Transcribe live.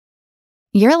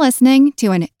You're listening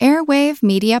to an Airwave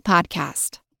Media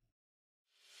Podcast.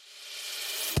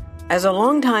 As a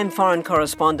longtime foreign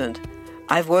correspondent,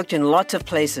 I've worked in lots of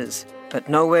places, but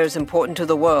nowhere as important to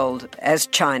the world as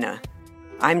China.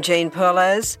 I'm Jane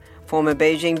Perlez, former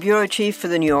Beijing bureau chief for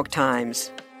the New York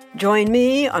Times. Join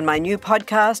me on my new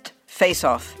podcast, Face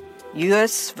Off,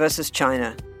 U.S. versus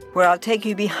China, where I'll take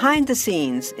you behind the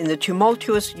scenes in the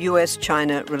tumultuous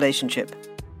U.S.-China relationship.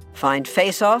 Find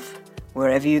Face Off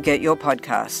wherever you get your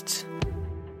podcasts.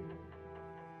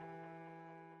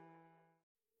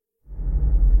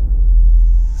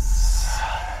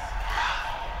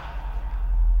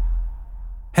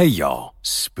 Hey y'all,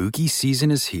 spooky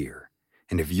season is here.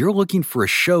 And if you're looking for a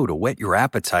show to whet your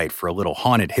appetite for a little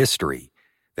haunted history,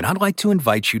 then I'd like to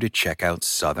invite you to check out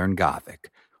Southern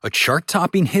Gothic, a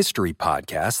chart-topping history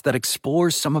podcast that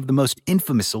explores some of the most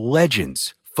infamous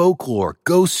legends, folklore,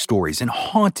 ghost stories, and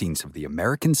hauntings of the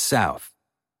American South.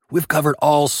 We've covered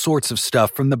all sorts of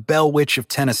stuff from the Bell Witch of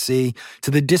Tennessee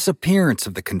to the disappearance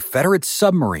of the Confederate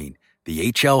submarine, the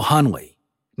H.L. Hunley,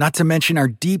 not to mention our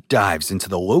deep dives into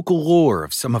the local lore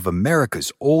of some of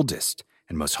America's oldest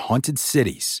and most haunted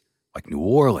cities, like New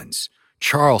Orleans,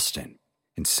 Charleston,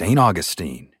 and St.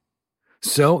 Augustine.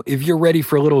 So, if you're ready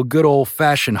for a little good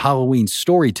old-fashioned Halloween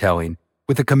storytelling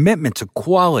with a commitment to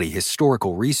quality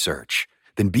historical research,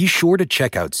 then be sure to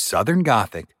check out Southern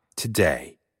Gothic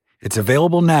today. It's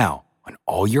available now on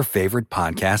all your favorite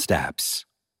podcast apps.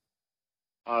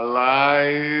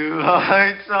 Alive!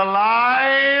 It's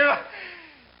alive!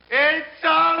 It's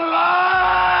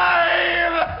alive!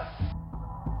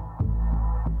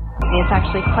 It's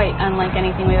actually quite unlike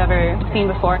anything we've ever seen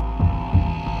before.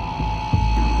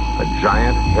 A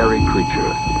giant, hairy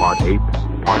creature, part ape,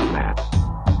 part man.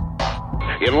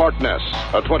 In Loch Ness,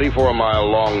 a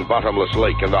 24-mile-long bottomless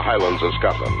lake in the Highlands of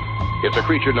Scotland. It's a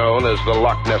creature known as the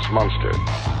Loch Ness Monster.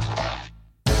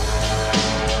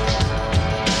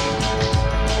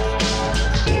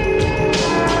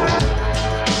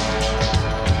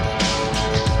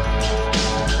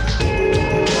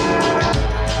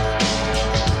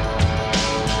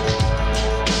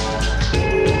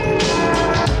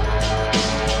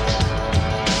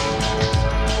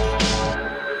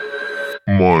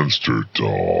 Monster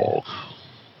Talk.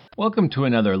 Welcome to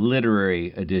another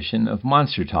literary edition of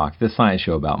Monster Talk, the science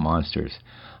show about monsters.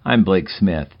 I'm Blake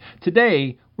Smith.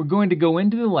 Today, we're going to go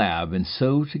into the lab and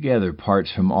sew together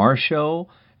parts from our show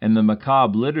and the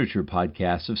macabre literature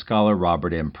podcast of scholar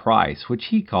Robert M. Price, which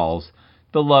he calls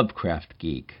the Lovecraft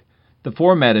Geek. The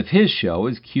format of his show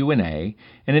is Q&A,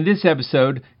 and in this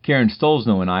episode, Karen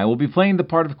Stolzno and I will be playing the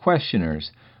part of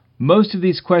questioners. Most of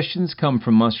these questions come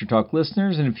from Monster Talk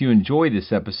listeners, and if you enjoy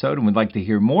this episode and would like to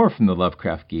hear more from the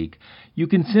Lovecraft Geek, you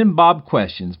can send Bob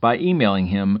questions by emailing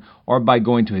him or by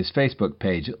going to his Facebook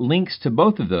page. Links to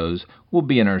both of those will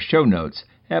be in our show notes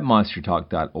at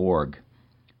monstertalk.org.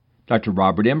 Dr.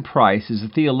 Robert M. Price is a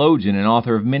theologian and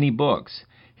author of many books.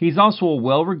 He's also a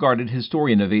well-regarded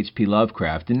historian of H.P.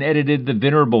 Lovecraft and edited the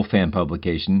venerable fan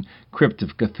publication Crypt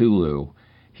of Cthulhu.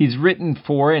 He's written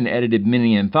for and edited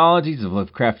many anthologies of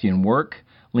Lovecraftian work.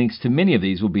 Links to many of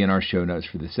these will be in our show notes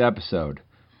for this episode.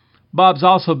 Bob's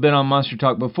also been on Monster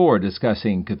Talk before,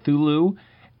 discussing Cthulhu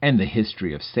and the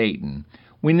history of Satan.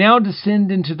 We now descend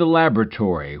into the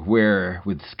laboratory, where,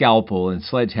 with scalpel and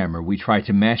sledgehammer, we try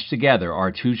to mash together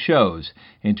our two shows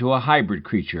into a hybrid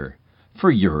creature for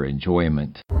your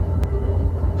enjoyment.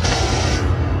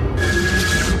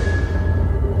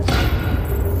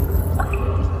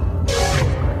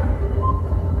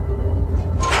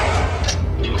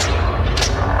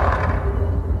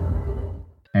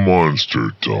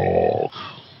 Monster Talk.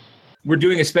 We're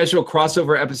doing a special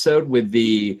crossover episode with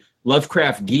the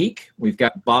Lovecraft Geek. We've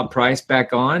got Bob Price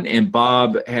back on, and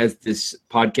Bob has this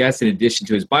podcast in addition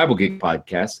to his Bible Geek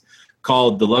podcast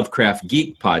called the Lovecraft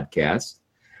Geek Podcast.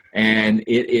 And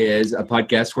it is a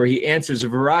podcast where he answers a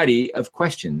variety of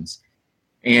questions.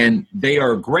 And they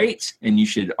are great, and you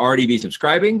should already be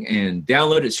subscribing and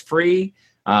download. It's free.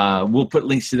 We'll put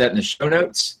links to that in the show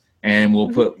notes. And we'll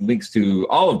put links to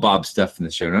all of Bob's stuff in the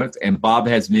show notes. And Bob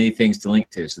has many things to link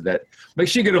to. So that make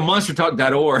sure you go to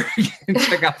monstertalk.org and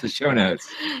check out the show notes.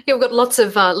 Yeah, we've got lots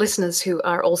of listeners who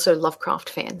are also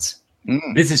Lovecraft fans.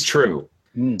 This is true.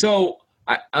 So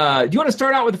do you want to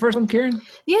start out with the first one, Karen?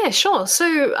 Yeah, sure.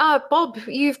 So, Bob,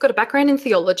 you've got a background in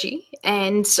theology.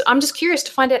 And I'm just curious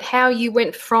to find out how you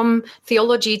went from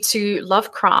theology to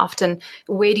Lovecraft. And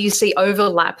where do you see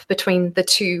overlap between the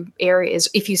two areas,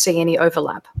 if you see any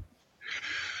overlap?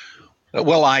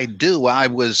 Well, I do. I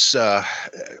was,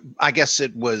 I guess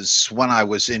it was when I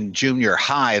was in junior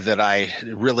high that I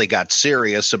really got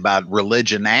serious about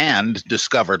religion and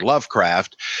discovered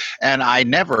Lovecraft. And I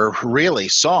never really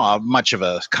saw much of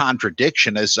a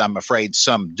contradiction, as I'm afraid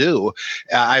some do.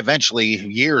 I eventually,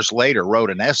 years later,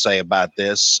 wrote an essay about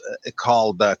this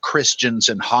called Christians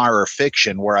in Horror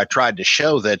Fiction, where I tried to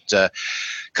show that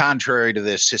contrary to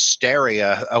this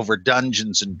hysteria over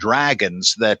Dungeons and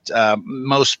Dragons, that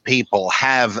most people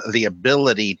have the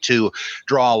ability to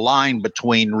draw a line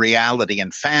between reality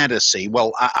and fantasy.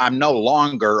 Well, I'm no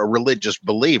longer a religious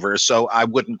believer, so I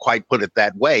wouldn't quite put it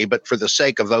that way. But for the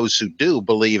sake of those who do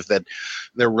believe that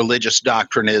their religious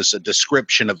doctrine is a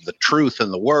description of the truth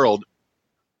in the world,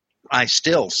 I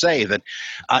still say that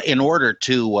in order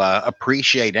to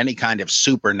appreciate any kind of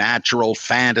supernatural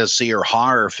fantasy or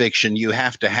horror fiction, you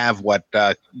have to have what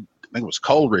I think it was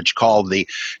Coleridge called the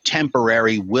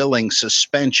temporary willing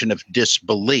suspension of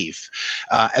disbelief,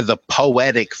 the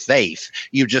poetic faith.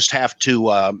 You just have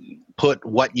to put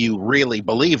what you really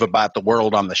believe about the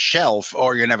world on the shelf,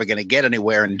 or you're never going to get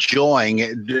anywhere enjoying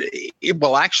it.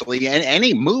 Well, actually,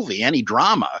 any movie, any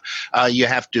drama, you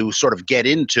have to sort of get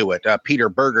into it. Peter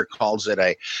Berger calls it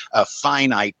a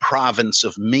finite province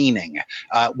of meaning.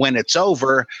 When it's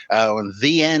over, when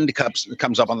the end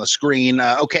comes up on the screen,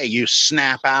 okay, you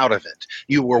snap out of it.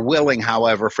 You were willing,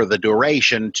 however, for the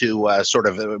duration to sort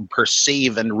of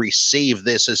perceive and receive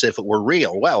this as if it were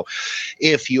real. Well,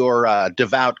 if you're a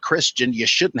devout Christian, you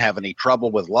shouldn't have any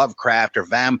trouble with Lovecraft or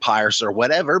vampires or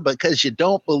whatever, because you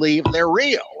don't believe they're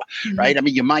real, right? I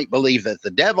mean, you might believe that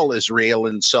the devil is real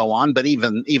and so on, but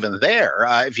even there,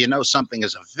 if you know something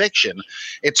is a fiction,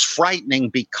 it's frightening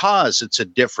because it's a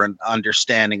different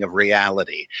understanding of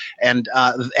reality. And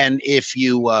if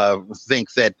you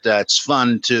think that it's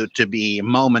fun to be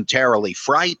momentarily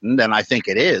frightened, and I think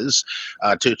it is,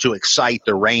 to excite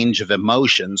the range of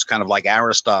emotions, kind of like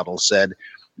Aristotle said,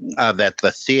 that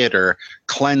the theater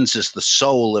cleanses the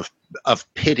soul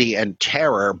of pity and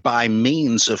terror by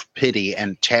means of pity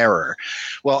and terror.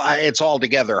 Well, it's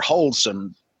altogether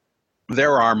wholesome.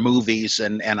 There are movies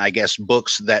and I guess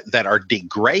books that are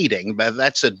degrading, but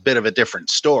that's a bit of a different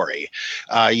story.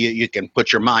 You can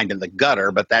put your mind in the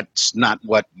gutter, but that's not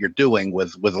what you're doing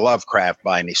with Lovecraft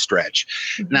by any stretch.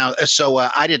 Now, so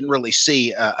I didn't really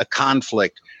see a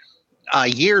conflict.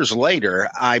 Years later,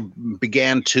 I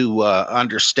began to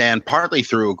understand, partly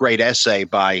through a great essay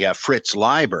by Fritz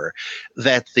Leiber,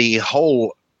 that the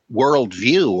whole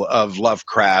worldview of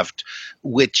Lovecraft,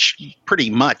 which pretty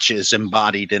much is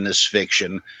embodied in his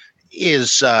fiction,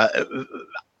 is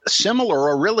similar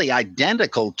or really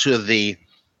identical to the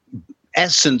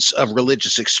essence of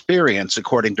religious experience,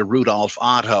 according to Rudolf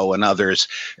Otto and others.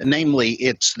 Namely,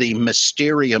 it's the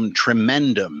mysterium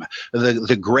tremendum,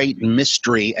 the great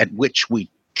mystery at which we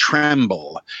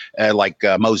tremble, like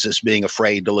Moses being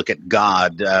afraid to look at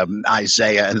God,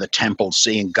 Isaiah in the temple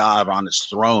seeing God on his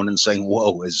throne and saying,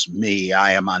 "Woe is me,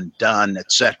 I am undone,"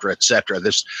 etc., etc.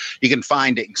 You can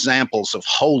find examples of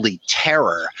holy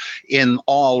terror in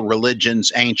all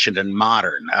religions, ancient and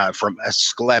modern, from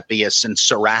Asclepius and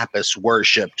Serapis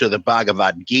worship to the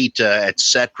Bhagavad Gita,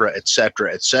 etc.,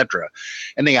 etc., etc.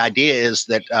 And the idea is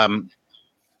that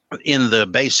in the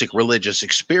basic religious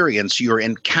experience, you're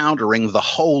encountering the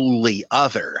wholly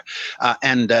other,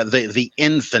 and the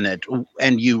infinite,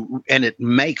 and it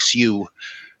makes you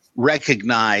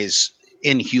recognize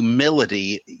in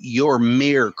humility your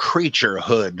mere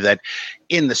creaturehood, that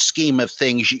in the scheme of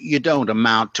things you don't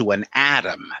amount to an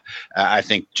atom. I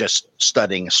think just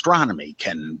studying astronomy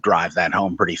can drive that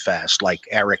home pretty fast. Like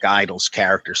Eric Idle's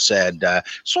character said,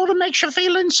 sort of makes you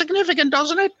feel insignificant,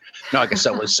 doesn't it? No, I guess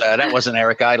that wasn't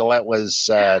Eric Idle. That was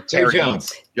Terry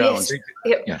Jones. Yes.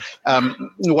 Yep.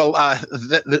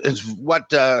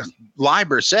 What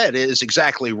Leiber said is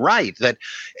exactly right, that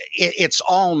it's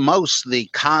almost the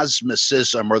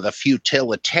cosmicism or the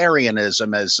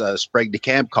futilitarianism, as Sprague de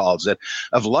Camp calls it,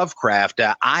 of Lovecraft.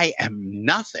 I am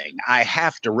nothing. I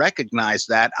have to recognize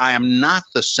that I am not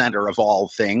the center of all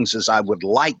things, as I would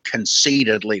like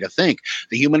conceitedly to think.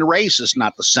 The human race is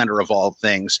not the center of all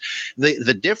things.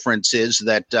 The difference is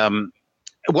that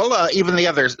even the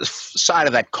other side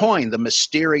of that coin, the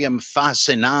mysterium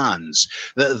fascinans,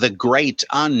 the great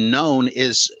unknown,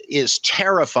 is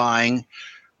terrifying,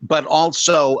 but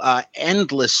also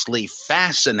endlessly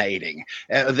fascinating.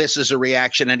 This is a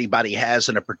reaction anybody has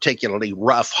in a particularly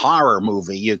rough horror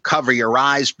movie. You cover your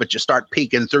eyes, but you start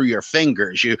peeking through your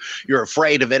fingers. You're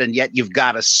afraid of it, and yet you've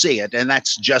got to see it. And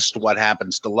that's just what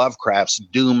happens to Lovecraft's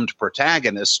doomed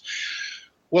protagonists.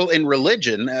 Well, in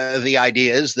religion, the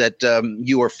idea is that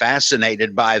you are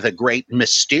fascinated by the great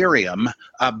mysterium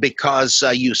because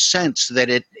you sense that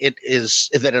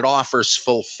it offers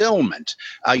fulfillment.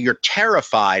 You're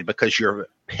terrified because your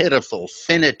pitiful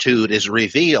finitude is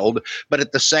revealed, but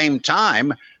at the same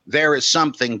time, there is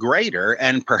something greater,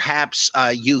 and perhaps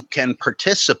you can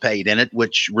participate in it,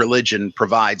 which religion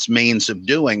provides means of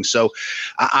doing. So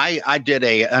I did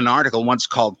an article once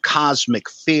called Cosmic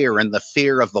Fear and the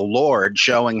Fear of the Lord,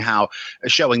 showing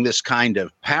this kind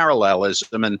of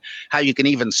parallelism and how you can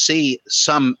even see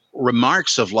some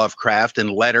remarks of Lovecraft in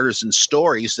letters and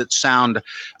stories that sound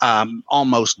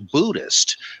almost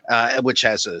Buddhist, which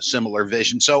has a similar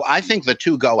vision. So I think the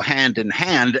two go hand in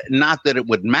hand, not that it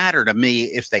would matter to me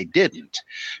if they didn't.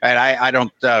 And I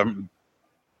don't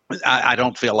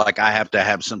feel like I have to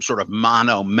have some sort of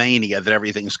monomania that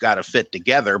everything's got to fit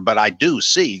together, but I do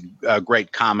see a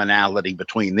great commonality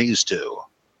between these two.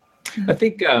 I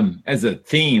think as a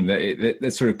theme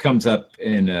that sort of comes up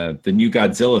in the new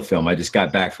Godzilla film. I just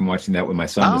got back from watching that with my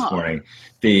son this morning.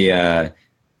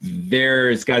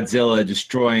 There's Godzilla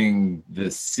destroying the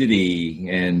city,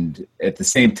 and at the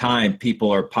same time,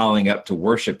 people are piling up to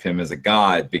worship him as a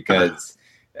god because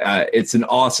it's an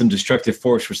awesome destructive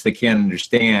force which they can't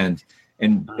understand,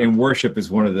 and worship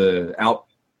is one of the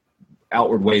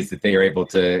outward ways that they are able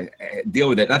to deal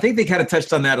with it. And I think they kind of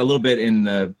touched on that a little bit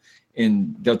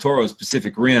in Del Toro's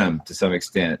Pacific Rim to some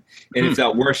extent. And it's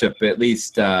not worship, at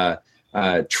least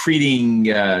treating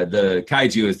the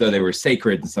kaiju as though they were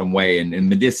sacred in some way and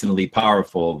medicinally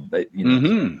powerful. But,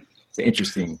 it's an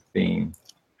interesting theme.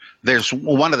 There's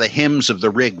one of the hymns of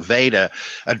the Rig Veda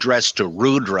addressed to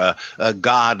Rudra, a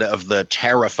god of the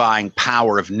terrifying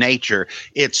power of nature.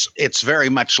 It's very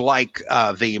much like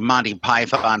the Monty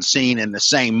Python scene in the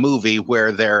same movie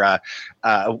where they're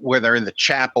in the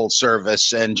chapel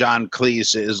service and John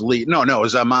Cleese is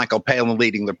Michael Palin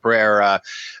leading the prayer.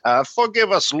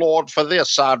 Forgive us, Lord, for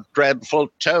this, our dreadful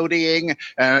toadying.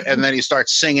 And then he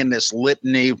starts singing this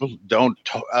litany, don't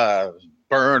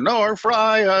burn or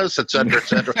fry us, etc.,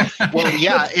 etc. Well,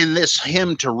 yeah, in this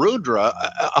hymn to Rudra,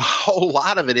 a whole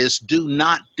lot of it is do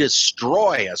not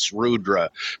destroy us, Rudra,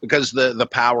 because the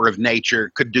power of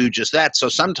nature could do just that. So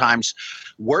sometimes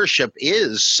worship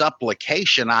is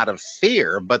supplication out of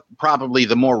fear, but probably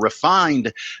the more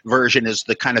refined version is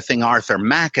the kind of thing Arthur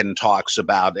Machen talks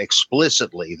about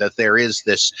explicitly, that there is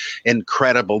this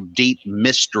incredible deep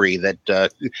mystery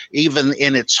that even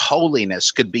in its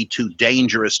holiness could be too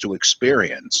dangerous to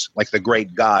experience, like the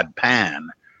great god Pan.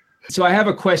 So I have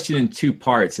a question in two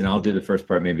parts, and I'll do the first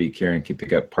part. Maybe Karen can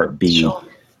pick up part B.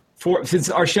 Sure. Since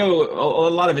our show,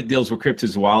 a lot of it deals with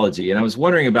cryptozoology, and I was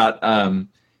wondering about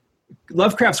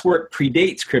Lovecraft's work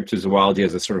predates cryptozoology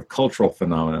as a sort of cultural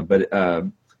phenomenon, but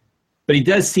he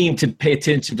does seem to pay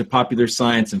attention to popular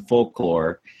science and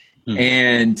folklore.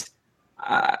 And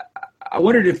I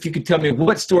wondered if you could tell me,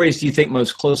 what stories do you think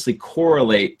most closely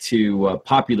correlate to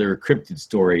popular cryptid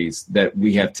stories that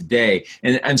we have today?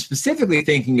 And I'm specifically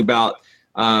thinking about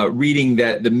reading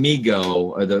that the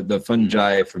Migo, or the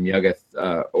fungi from Yuggoth,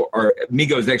 or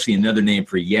Migo is actually another name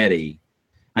for Yeti.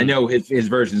 I know his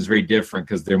version is very different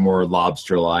because they're more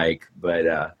lobster-like, but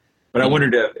I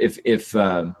wondered if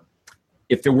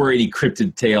there were any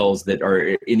cryptid tales that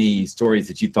are any stories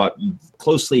that you thought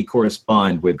closely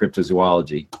correspond with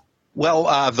cryptozoology.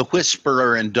 Well, the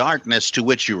Whisperer in Darkness, to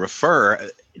which you refer,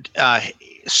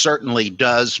 certainly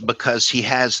does, because he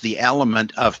has the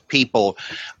element of people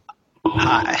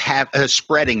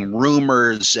spreading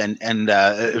rumors and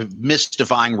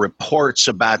mystifying reports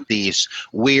about these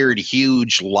weird,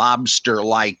 huge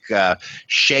lobster-like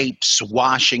shapes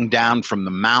washing down from the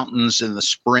mountains in the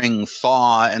spring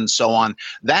thaw and so on.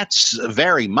 That's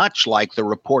very much like the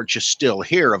reports you still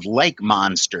hear of lake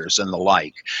monsters and the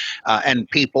like. And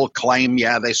people claim,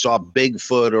 they saw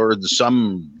Bigfoot or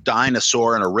some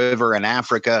dinosaur in a river in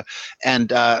Africa.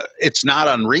 And it's not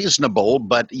unreasonable,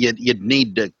 but you'd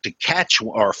need to catch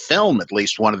or film at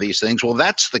least one of these things. Well,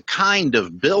 that's the kind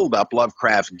of buildup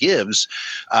Lovecraft gives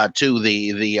to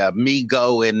the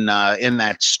Migo in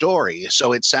that story.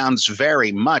 So it sounds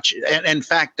very much. And in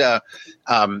fact,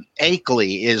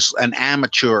 Akeley is an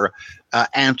amateur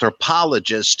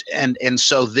anthropologist, and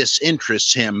so this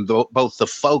interests him, both the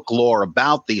folklore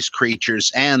about these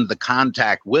creatures and the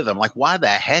contact with them. Like, why the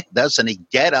heck doesn't he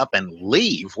get up and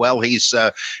leave? Well,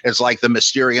 it's like the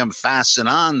Mysterium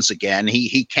Fascinans again.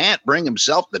 He can't bring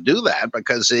himself to do that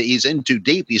because he's in too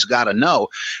deep. He's got to know.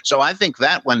 So I think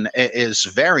that one is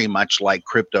very much like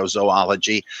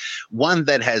cryptozoology, one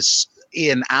that has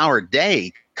in our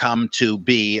day come to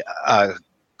be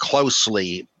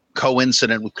closely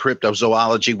coincident with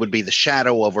cryptozoology would be the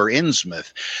Shadow over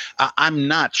Innsmouth. I'm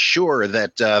not sure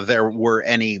that there were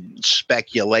any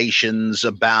speculations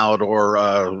about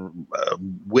or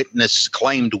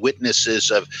claimed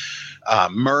witnesses of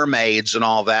mermaids and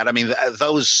all that. I mean,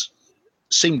 those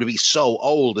seem to be so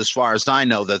old, as far as I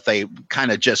know, that they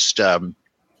kind of just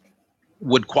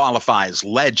would qualify as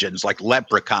legends, like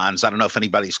leprechauns. I don't know if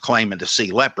anybody's claiming to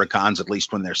see leprechauns, at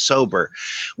least when they're sober.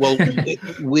 Well,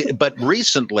 but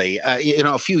recently,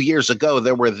 a few years ago,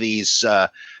 there were these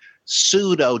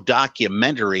pseudo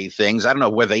documentary things. I don't know,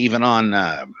 were they even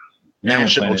on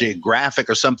National Geographic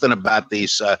or something, about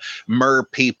these mer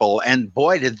people, and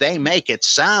boy, did they make it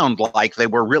sound like they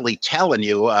were really telling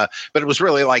you, but it was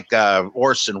really like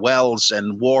Orson Welles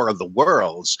and War of the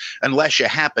Worlds, unless you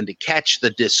happened to catch the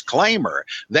disclaimer.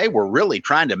 They were really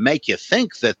trying to make you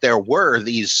think that there were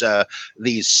these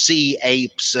sea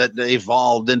apes that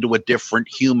evolved into a different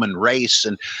human race,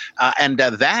 and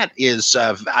that is,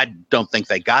 I don't think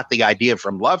they got the idea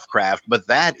from Lovecraft, but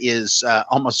that is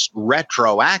almost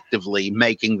retroactively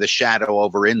making the Shadow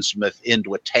over Innsmouth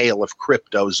into a tale of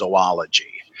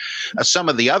cryptozoology. Some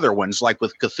of the other ones, like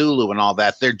with Cthulhu and all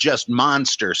that, they're just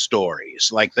monster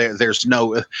stories. Like there's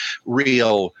no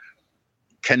real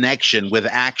connection with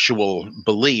actual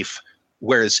belief.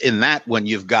 Whereas in that one,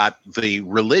 you've got the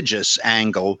religious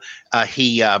angle.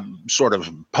 He sort of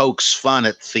pokes fun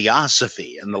at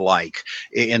theosophy and the like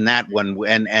in that one,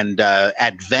 and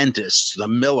Adventists, the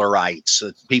Millerites.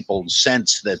 People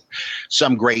sense that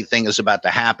some great thing is about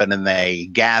to happen, and they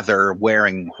gather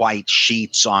wearing white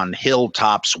sheets on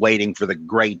hilltops, waiting for the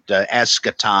great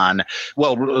eschaton.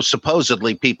 Well,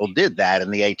 supposedly people did that in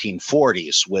the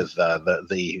 1840s with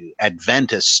the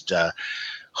Adventist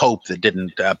hope that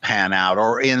didn't pan out,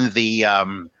 or in the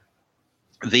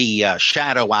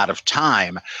Shadow Out of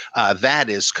Time, that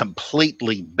is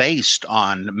completely based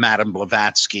on Madame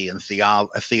Blavatsky and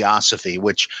theosophy,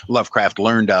 which Lovecraft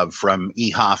learned of from E.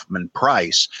 Hoffman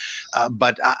Price.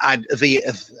 But I'm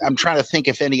trying to think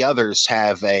if any others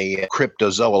have a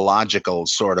cryptozoological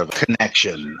sort of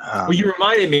connection. Well, you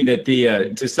reminded me that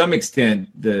to some extent,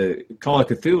 the Call of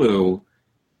Cthulhu.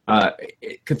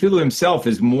 Cthulhu himself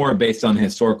is more based on the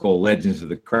historical legends of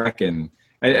the Kraken.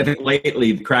 I think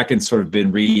lately the Kraken's sort of been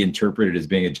reinterpreted as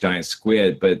being a giant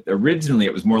squid, but originally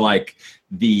it was more like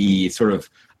the sort of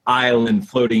island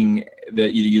floating,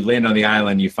 that you land on the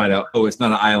island, you find out, oh, it's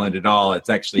not an island at all, it's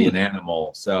actually an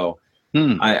animal. So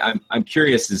I'm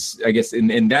curious, I guess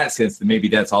in that sense, that maybe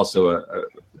that's also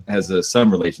has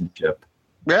some relationship.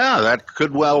 Yeah, that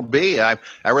could well be. I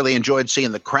really enjoyed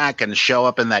seeing the Kraken show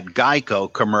up in that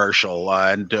Geico commercial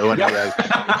and doing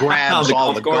grabs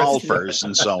all the golfers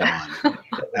and so on.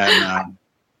 And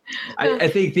I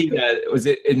think was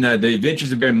it in the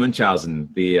Adventures of Baron Munchausen?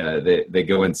 They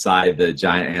go inside the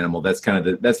giant animal. That's kind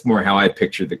of that's more how I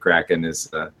pictured the Kraken is,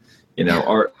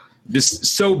 or just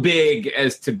so big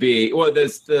as to be. Well,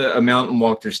 that's the A Mountain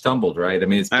Walked or Stumbled, right? I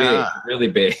mean, it's big, really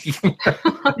big.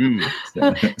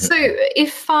 So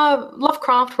if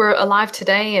Lovecraft were alive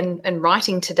today and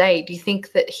writing today, do you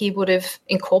think that he would have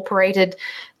incorporated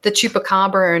the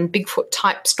Chupacabra and Bigfoot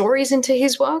type stories into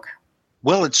his work?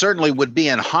 Well, it certainly would be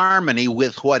in harmony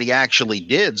with what he actually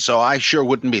did, so I sure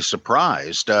wouldn't be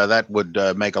surprised. That would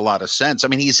make a lot of sense. I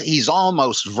mean, he's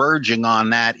almost verging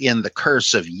on that in The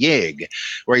Curse of Yig,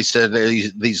 where he said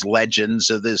these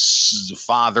legends of this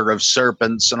father of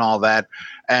serpents and all that.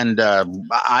 And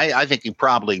I think he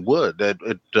probably would. I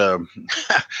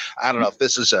don't know if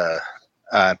this is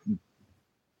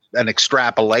an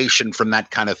extrapolation from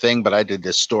that kind of thing, but I did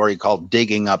this story called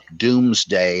Digging Up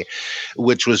Doomsday,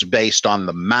 which was based on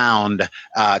the mound,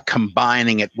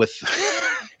 combining it with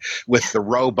with the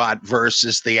robot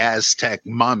versus the Aztec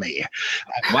mummy.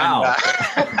 Wow.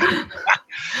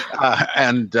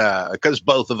 And because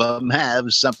both of them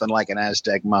have something like an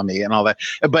Aztec mummy and all that.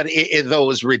 But though it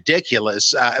was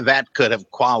ridiculous, that could have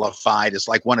qualified as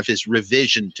like one of his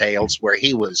revision tales where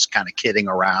he was kind of kidding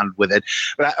around with it.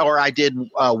 Or I did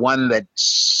one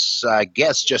that's, I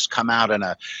guess, just come out in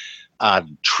a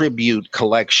tribute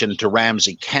collection to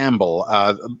Ramsey Campbell,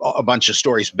 a bunch of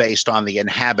stories based on the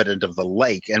inhabitant of the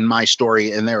lake. And my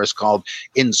story in there is called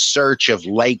In Search of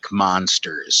Lake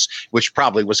Monsters, which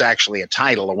probably was actually a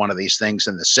title of one of these things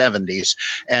in the 70s.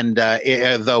 And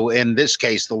though in this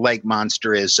case, the lake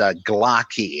monster is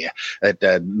Glocky,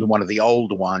 one of the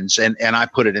old ones. And I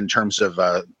put it in terms of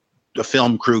a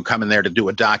film crew coming there to do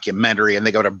a documentary, and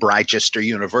they go to Britechester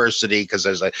University because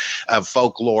there's a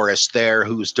folklorist there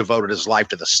who's devoted his life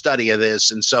to the study of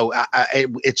this. And so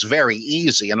it's very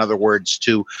easy, in other words,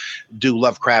 to do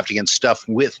Lovecraftian stuff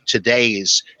with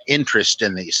today's interest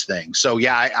in these things. So,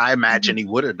 yeah, I imagine he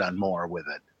would have done more with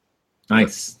it.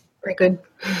 Nice. Very good.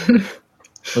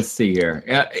 Let's see here.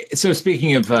 So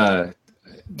speaking of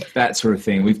that sort of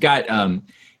thing, we've got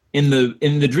in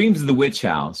the Dreams of the Witch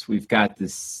House, we've got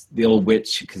the old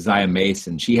witch Keziah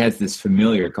Mason. She has this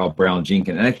familiar called Brown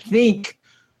Jenkins, and I think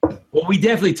Well, we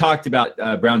definitely talked about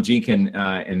Brown Jenkin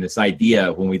and this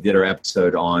idea when we did our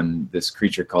episode on this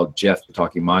creature called Jeff the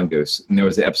Talking Mongoose. And there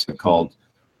was an episode called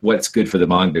What's Good for the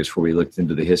Mongoose, where we looked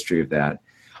into the history of that.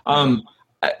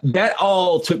 That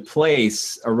all took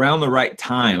place around the right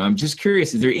time. I'm just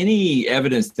curious, is there any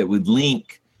evidence that would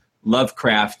link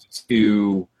Lovecraft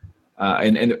to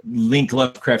and link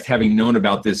Lovecraft having known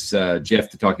about this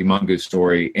Jeff the Talking Mongoose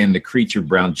story and the creature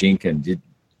Brown Jenkin? Do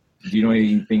you know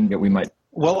anything that we might...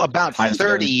 Well, about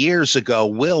 30 years ago,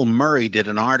 Will Murray did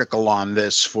an article on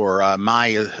this for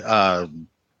my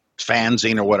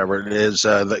fanzine or whatever it is,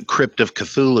 the Crypt of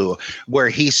Cthulhu, where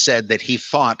he said that he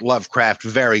thought Lovecraft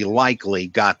very likely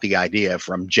got the idea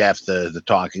from Jeff the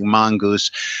Talking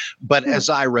Mongoose. But as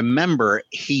I remember,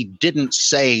 he didn't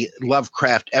say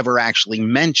Lovecraft ever actually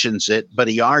mentions it, but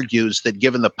he argues that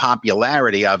given the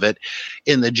popularity of it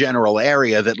in the general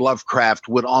area, that Lovecraft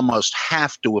would almost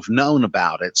have to have known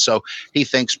about it. So he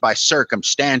thinks by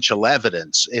circumstantial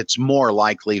evidence, it's more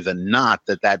likely than not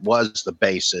that that was the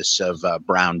basis of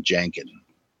Brown Jenkin.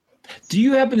 Do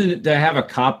you happen to have a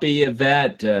copy of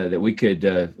that that we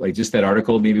could, like just that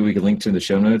article, maybe we could link to in the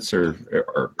show notes or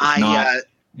not?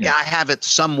 Yeah, I have it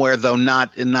somewhere, though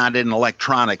not in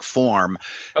electronic form.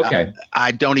 Okay.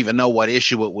 I don't even know what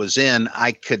issue it was in.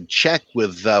 I could check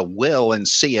with Will and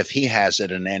see if he has it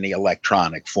in any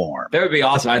electronic form. That would be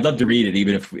awesome. I'd love to read it,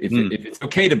 even if it's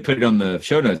okay to put it on the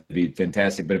show notes, it'd be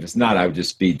fantastic. But if it's not, I would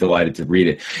just be delighted to read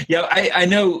it. Yeah, I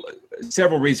know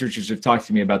several researchers have talked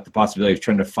to me about the possibility of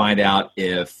trying to find out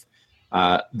if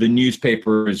the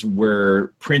newspapers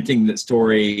were printing the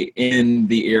story in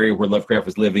the area where Lovecraft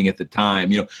was living at the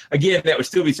time. You know, again, that would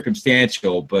still be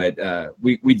circumstantial, but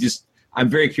I'm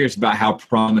very curious about how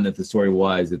prominent the story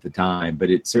was at the time, but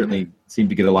it certainly seemed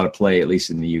to get a lot of play, at least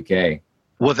in the UK.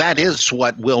 Well, that is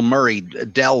what Will Murray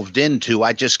delved into.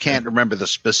 I just can't remember the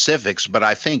specifics, but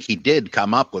I think he did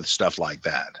come up with stuff like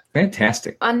that.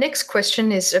 Fantastic. Our next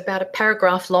question is about a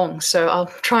paragraph long, so I'll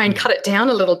try and cut it down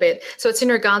a little bit. So it's in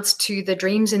regards to the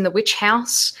dreams in the witch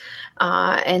house.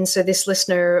 And so this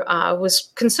listener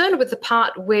was concerned with the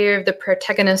part where the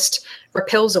protagonist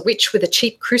repels a witch with a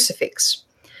cheap crucifix.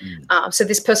 So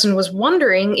this person was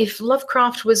wondering if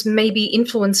Lovecraft was maybe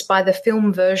influenced by the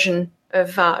film version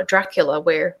of Dracula,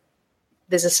 where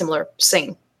there's a similar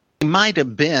scene. It might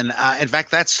have been. In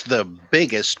fact, that's the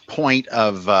biggest point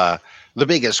of the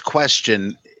biggest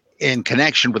question in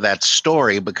connection with that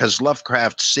story, because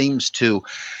Lovecraft seems to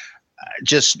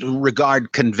just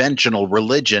regard conventional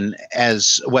religion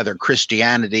as, whether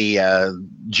Christianity,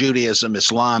 Judaism,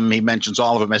 Islam, he mentions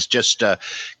all of them as just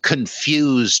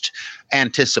confused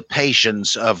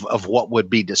anticipations of what would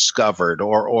be discovered,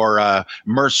 or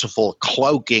merciful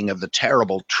cloaking of the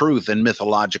terrible truth in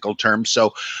mythological terms.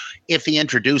 So if he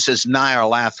introduces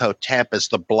Nyarlathotep as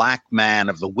the black man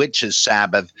of the witches'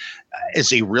 Sabbath, is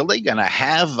he really going to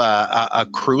have a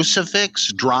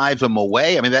crucifix drive him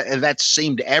away? I mean, that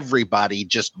seemed to everybody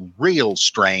just real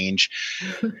strange.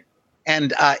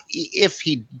 And if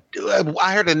he,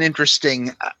 I heard an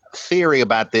interesting theory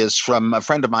about this from a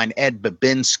friend of mine, Ed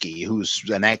Babinski, who's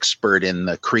an expert in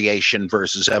the creation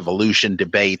versus evolution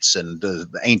debates and the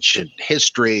ancient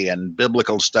history and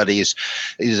biblical studies.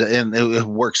 He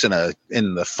works in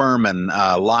the Furman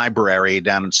Library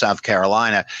down in South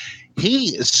Carolina.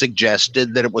 He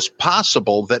suggested that it was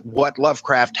possible that what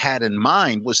Lovecraft had in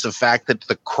mind was the fact that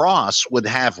the cross would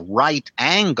have right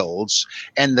angles,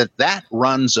 and that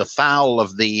runs afoul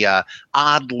of the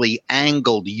oddly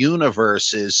angled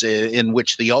universes in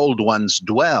which the old ones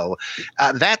dwell.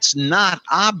 That's not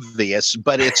obvious,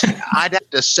 but it's I'd have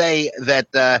to say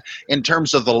that in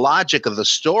terms of the logic of the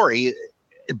story,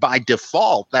 by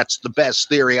default, that's the best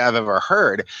theory I've ever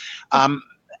heard.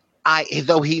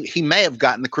 Though he may have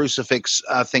gotten the crucifix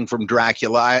thing from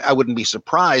Dracula, I wouldn't be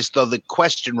surprised, though the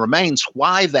question remains,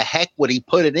 why the heck would he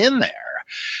put it in there?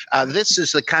 This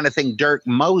is the kind of thing Dirk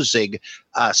Mosig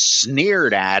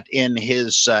sneered at in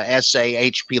his essay,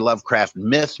 H.P. Lovecraft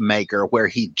Mythmaker, where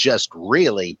he just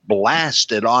really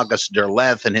blasted August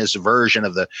Derleth and his version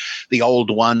of the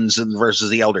old ones and versus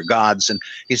the elder gods. And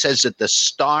he says that the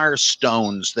star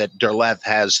stones that Derleth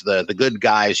has the good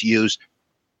guys use,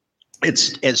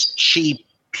 it's as cheap,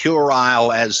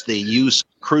 puerile as the use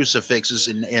of crucifixes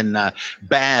in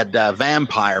bad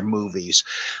vampire movies.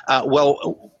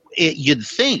 You'd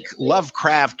think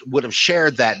Lovecraft would have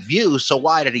shared that view, so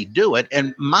why did he do it?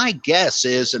 And my guess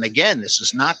is, and again, this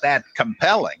is not that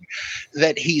compelling,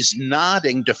 that he's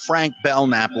nodding to Frank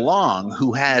Belknap Long,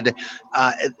 who had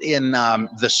in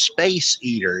The Space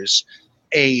Eaters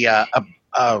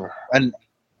an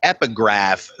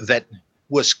epigraph that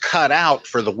was cut out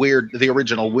for the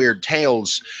original Weird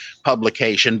Tales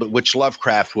publication, but which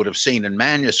Lovecraft would have seen in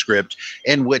manuscript,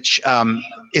 in which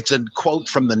it's a quote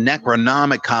from the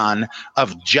Necronomicon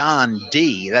of John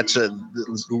Dee. That's a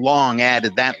long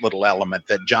added that little element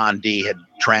that John Dee had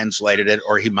translated it,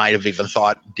 or he might have even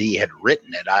thought Dee had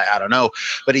written it. I don't know.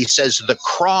 But he says the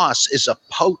cross is a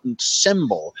potent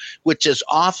symbol which has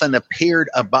often appeared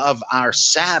above our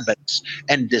Sabbaths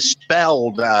and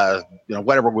dispelled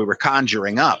whatever we were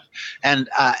conjuring up. And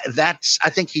that's,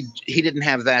 I think he didn't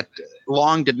have that,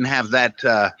 Long didn't have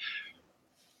that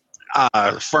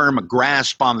firm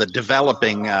grasp on the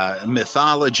developing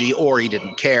mythology, or he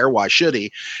didn't care. Why should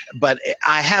he? But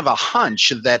I have a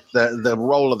hunch that the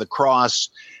role of the cross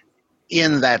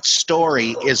in that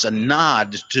story is a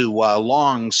nod to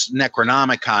Long's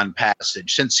Necronomicon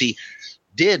passage. Since he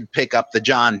did pick up the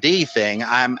John Dee thing,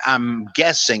 I'm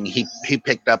guessing he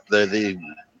picked up the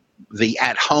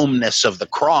at-homeness of the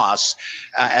cross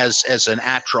as an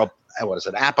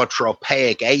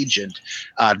apotropaic agent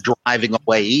driving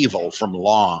away evil from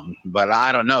Long. But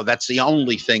I don't know. That's the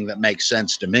only thing that makes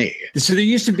sense to me. So there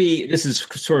used to be, this is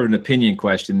sort of an opinion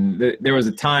question, there was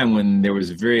a time when there was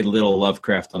very little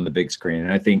Lovecraft on the big screen.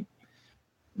 And I think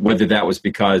whether that was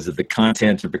because of the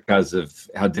content or because of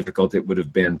how difficult it would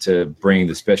have been to bring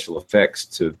the special effects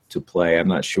to play, I'm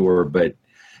not sure. But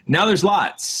now there's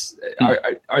lots.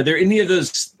 Are there any of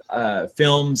those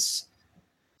films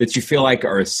that you feel like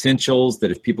are essentials,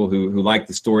 that if people who like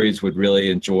the stories would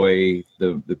really enjoy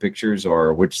the pictures,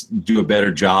 or which do a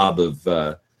better job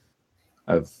of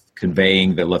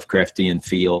conveying the Lovecraftian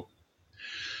feel?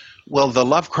 Well, the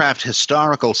Lovecraft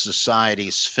Historical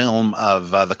Society's film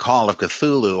of The Call of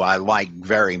Cthulhu I like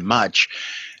very much.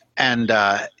 And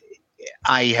I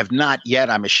have not yet,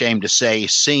 I'm ashamed to say,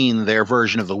 seen their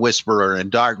version of The Whisperer in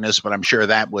Darkness, but I'm sure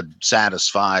that would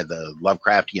satisfy the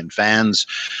Lovecraftian fans.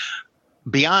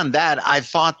 Beyond that, I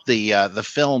thought the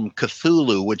film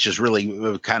Cthulhu, which is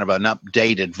really kind of an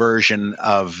updated version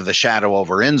of The Shadow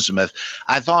over Innsmouth,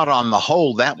 I thought on the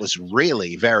whole that was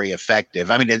really very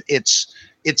effective. I mean, it's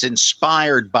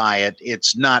inspired by it.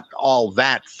 It's not all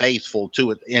that faithful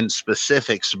to it in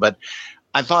specifics, but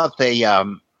I thought they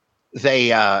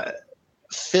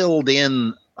filled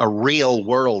in a real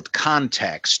world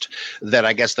context that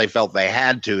I guess they felt they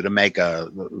had to make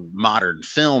a modern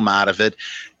film out of it.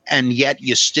 And yet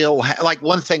you still like,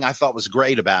 one thing I thought was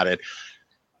great about it,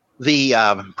 the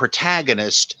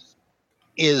protagonist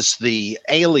is the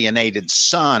alienated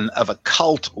son of a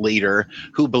cult leader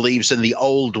who believes in the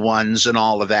old ones and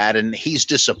all of that. And he's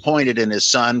disappointed in his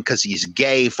son because he's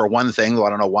gay, for one thing, though I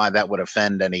don't know why that would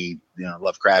offend any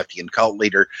Lovecraftian cult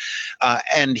leader.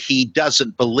 And he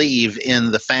doesn't believe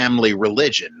in the family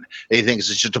religion. He thinks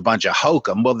it's just a bunch of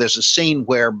hokum. Well, there's a scene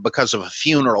where, because of a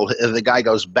funeral, the guy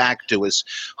goes back to his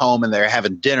home and they're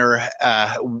having dinner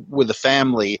with the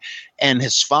family. And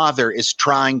his father is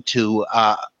trying to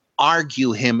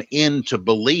argue him into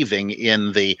believing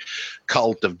in the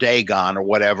cult of Dagon or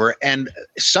whatever. And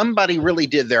somebody really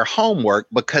did their homework,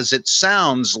 because it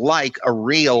sounds like a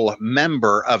real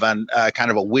member of a kind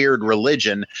of a weird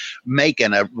religion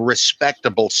making a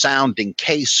respectable sounding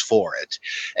case for it.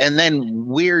 And then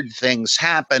weird things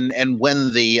happen. And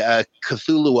when the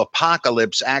Cthulhu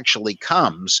apocalypse actually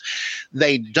comes,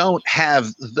 they don't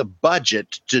have the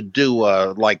budget to do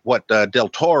like what Del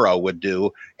Toro would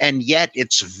do. And yet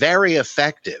it's very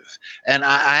effective. And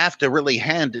I have to really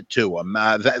hand it to him.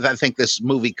 I think this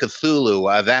movie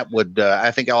Cthulhu, that would, I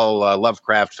think all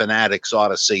Lovecraft fanatics ought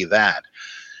to see that.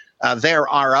 There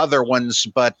are other ones,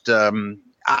 but I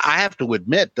have to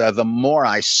admit, the more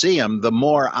I see them, the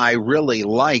more I really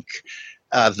like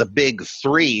the big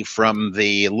three from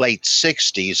the late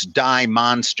 60s, Die,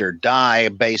 Monster, Die,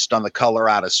 based on The Color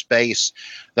Out of Space,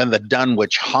 then the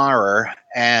Dunwich Horror,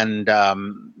 and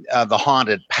the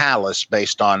Haunted Palace,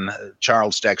 based on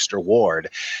Charles Dexter Ward.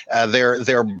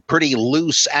 They're pretty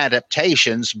loose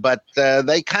adaptations, but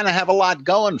they kind of have a lot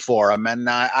going for them, and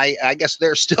I guess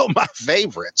they're still my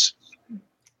favorites.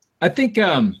 I think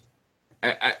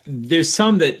there's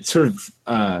some that sort of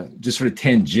just sort of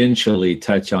tangentially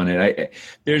touch on it.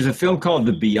 There's a film called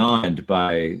The Beyond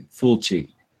by Fulci,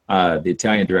 the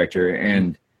Italian director,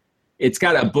 and it's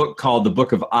got a book called The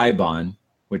Book of Ibon,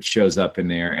 which shows up in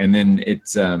there, and then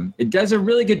it does a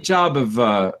really good job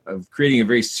of creating a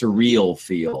very surreal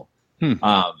feel.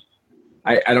 I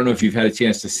don't know if you've had a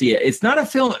chance to see it. It's not a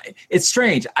film. It's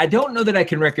strange. I don't know that I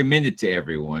can recommend it to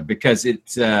everyone, because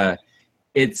it's a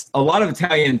lot of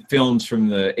Italian films from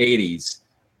the 80s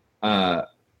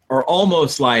are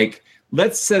almost like,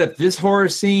 let's set up this horror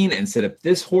scene and set up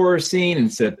this horror scene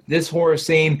and set up this horror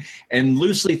scene and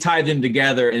loosely tie them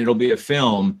together, and it'll be a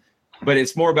film. but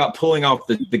it's more about pulling off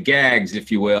the gags,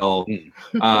 if you will,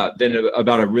 than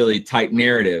about a really tight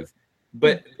narrative.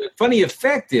 But the funny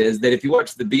effect is that if you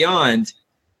watch The Beyond,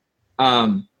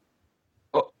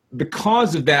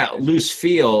 because of that loose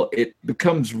feel, it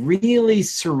becomes really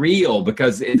surreal,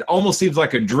 because it almost seems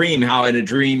like a dream, how in a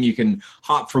dream you can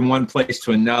hop from one place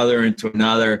to another and to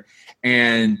another.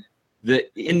 And the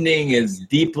ending is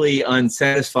deeply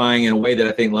unsatisfying in a way that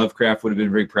I think Lovecraft would have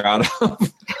been very proud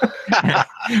of.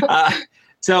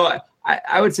 So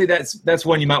I would say that's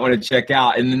one you might want to check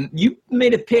out. And then you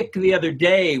made a pick the other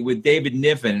day with David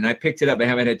Niven, and I picked it up. I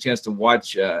haven't had a chance to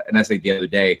watch, and I say the other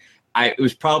day. It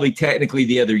was probably technically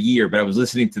the other year, but I was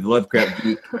listening to the Lovecraft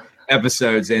Geek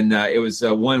episodes, and it was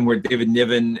one where David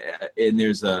Niven, and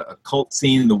there's a cult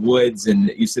scene in the woods,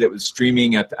 and you said it was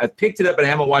streaming. I picked it up, but I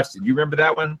haven't watched it. Do you remember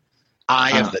that one?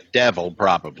 Eye of the Devil,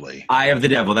 probably. Eye of the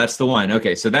Devil, that's the one.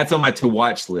 Okay, so that's on my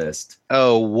to-watch list.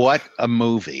 Oh, what a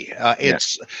movie.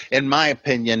 It's, in my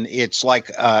opinion, it's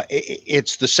like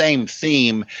it's the same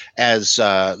theme as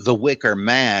The Wicker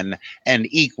Man, and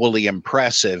equally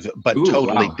impressive, but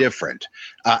totally different.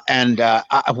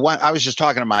 I was just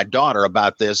talking to my daughter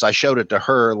about this. I showed it to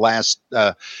her last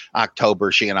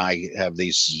October. She and I have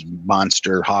these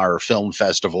monster horror film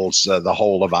festivals the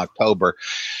whole of October.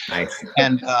 Nice.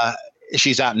 And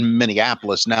she's out in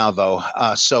Minneapolis now, though.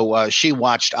 So she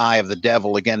watched Eye of the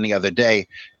Devil again the other day.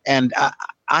 And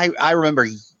I remember,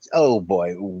 oh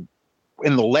boy,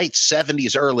 in the late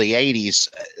 70s, early 80s,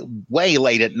 way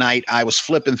late at night, I was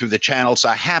flipping through the channels.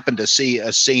 I happened to see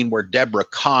a scene where Deborah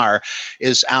Carr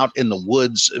is out in the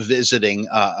woods visiting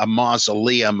a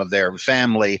mausoleum of their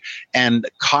family, and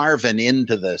carving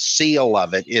into the seal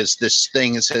of it is this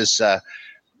thing that says,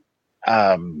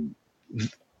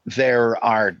 there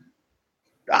are,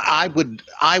 I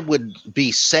would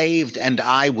be saved, and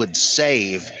I would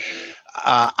save.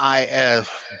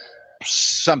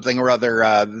 Something or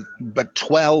other, but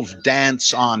 12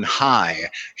 dance on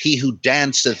high. He who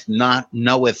danceth not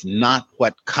knoweth not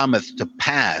what cometh to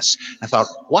pass. I thought,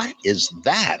 what is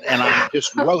that? And I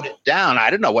just wrote it down.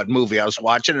 I didn't know what movie I was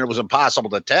watching, and it was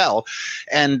impossible to tell.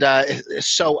 And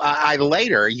so I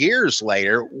later, years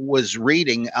later, was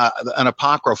reading an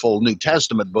apocryphal New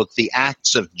Testament book, The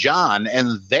Acts of John,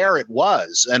 and there it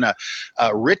was, in a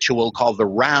ritual called the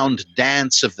Round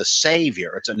Dance of the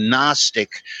Savior. It's a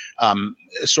Gnostic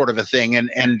sort of a thing, and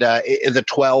the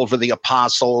 12 are the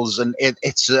apostles, and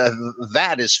it's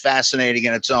that is fascinating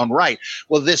in its own right.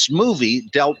 Well, this movie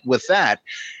dealt with that.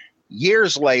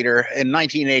 Years later, in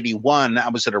 1981, I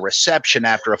was at a reception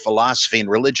after a philosophy and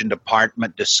religion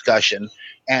department discussion,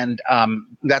 and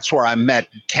that's where I met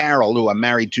Carol, who I'm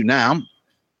married to now,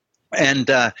 and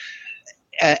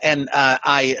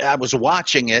I was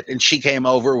watching it, and she came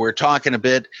over. We were talking a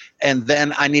bit, and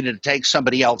then I needed to take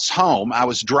somebody else home. I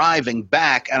was driving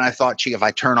back, and I thought, gee, if I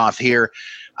turn off here,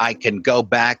 I can go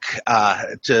back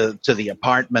to the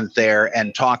apartment there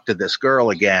and talk to this girl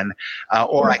again,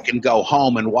 or I can go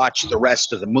home and watch the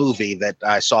rest of the movie that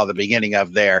I saw the beginning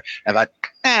of there. And I thought,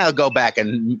 I'll go back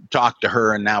and talk to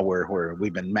her, and now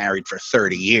we've been married for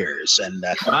 30 years. And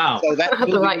wow, so that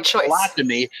the right choice. A lot to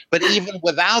me. But even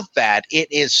without that,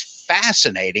 it is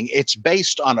fascinating. It's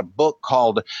based on a book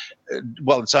called,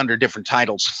 well, it's under different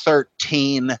titles,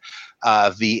 13.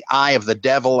 The Eye of the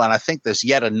Devil, and I think there's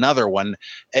yet another one.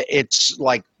 It's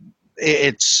by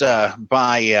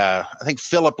I think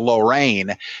Philip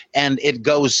Lorraine, and it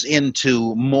goes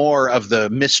into more of the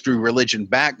mystery religion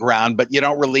background, but you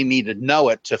don't really need to know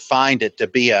it to find it to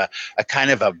be a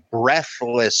kind of a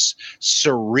breathless,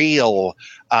 surreal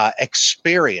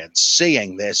experience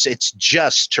seeing this. It's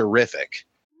just terrific.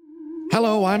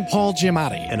 Hello, I'm Paul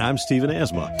Giamatti. And I'm Stephen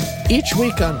Asma. Each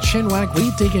week on Chinwag, we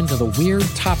dig into the weird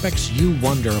topics you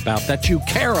wonder about, that you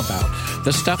care about.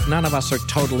 The stuff none of us are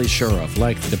totally sure of,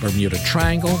 like the Bermuda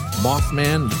Triangle,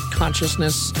 Mothman,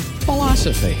 consciousness,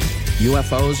 philosophy,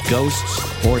 UFOs,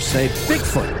 ghosts, or, say,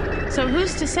 Bigfoot. So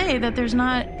who's to say that there's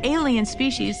not alien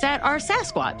species that are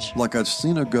Sasquatch? Like I'd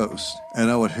seen a ghost, and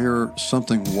I would hear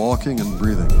something walking and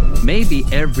breathing. Maybe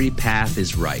every path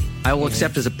is right. I will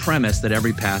accept as a premise that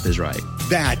every path is right.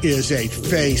 That is a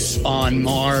face on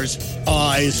Mars.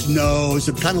 Eyes, nose.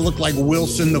 It kind of looked like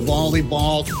Wilson, the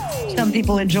volleyball. Some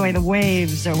people enjoy the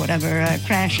waves or whatever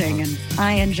crashing, and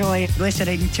I enjoy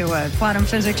listening to a quantum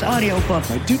physics audiobook.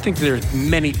 I do think there are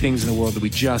many things in the world that we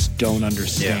just don't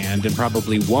understand and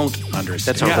probably won't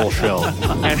understand. That's our whole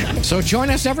show. So join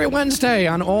us every Wednesday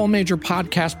on all major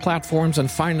podcast platforms,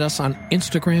 and find us on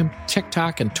Instagram,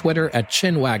 TikTok, and Twitter at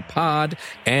ChinwagPod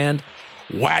and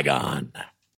Wagon.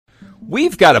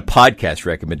 We've got a podcast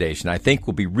recommendation I think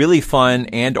will be really fun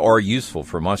and or useful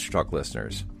for Monster Talk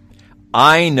listeners.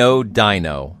 I Know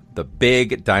Dino, the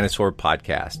Big Dinosaur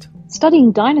Podcast.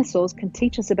 Studying dinosaurs can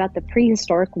teach us about the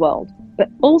prehistoric world, but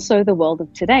also the world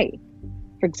of today.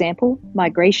 For example,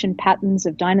 migration patterns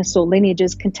of dinosaur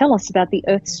lineages can tell us about the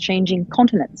Earth's changing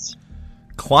continents.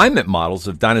 Climate models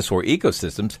of dinosaur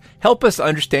ecosystems help us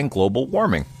understand global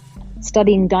warming.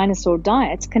 Studying dinosaur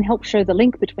diets can help show the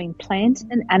link between plant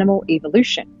and animal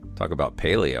evolution. Talk about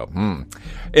paleo.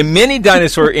 In many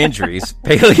dinosaur injuries,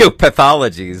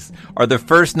 paleopathologies are the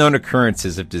first known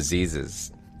occurrences of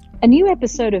diseases. A new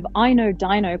episode of I Know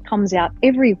Dino comes out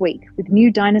every week with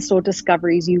new dinosaur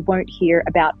discoveries you won't hear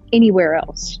about anywhere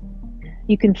else.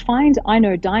 You can find I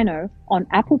Know Dino on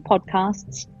Apple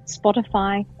Podcasts,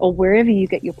 Spotify, or wherever you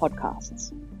get your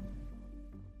podcasts.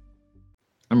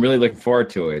 I'm really looking forward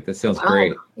to it. That sounds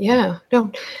great. Yeah.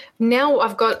 No. Now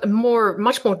I've got a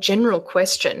much more general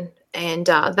question, and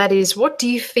that is, what do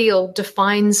you feel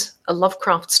defines a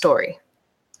Lovecraft story?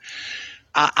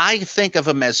 I think of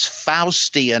them as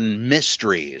Faustian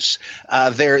mysteries.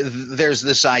 There's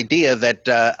this idea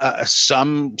that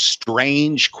some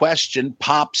strange question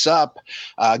pops up.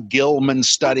 Gilman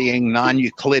studying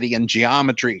non-Euclidean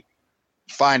geometry,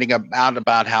 finding out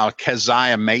about how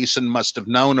Keziah Mason must have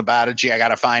known about it. Gee, I got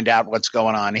to find out what's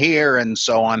going on here, and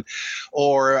so on.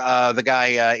 Or the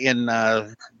guy in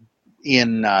The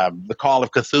Call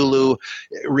of Cthulhu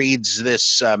reads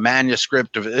this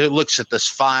manuscript looks at this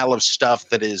file of stuff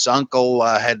that his uncle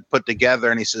had put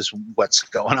together, and he says, what's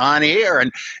going on here?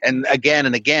 And again,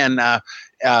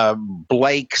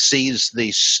 Blake sees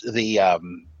the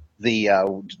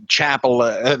chapel,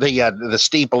 the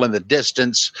steeple in the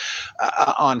distance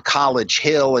on College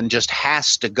Hill, and just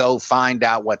has to go find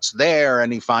out what's there.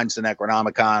 And he finds the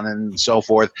Necronomicon and so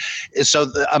forth.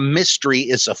 So a mystery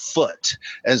is afoot,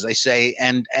 as they say.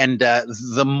 And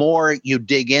the more you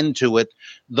dig into it,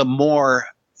 the more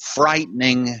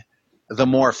frightening, the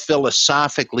more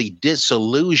philosophically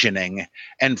disillusioning,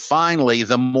 and finally,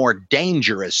 the more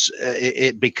dangerous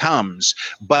it becomes.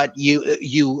 But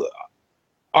you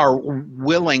are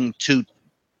willing to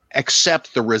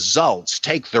accept the results,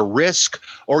 take the risk,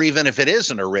 or even if it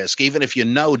isn't a risk, even if you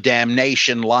know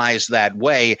damnation lies that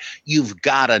way, you've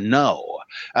got to know.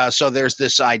 So there's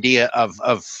this idea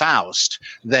of Faust,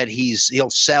 that he'll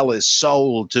sell his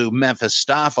soul to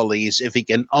Mephistopheles if he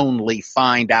can only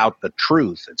find out the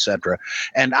truth, etc.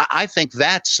 And I think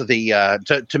that's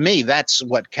to me, that's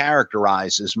what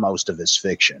characterizes most of his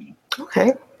fiction.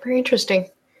 Okay, very interesting.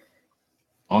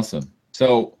 Awesome.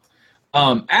 So,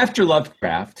 after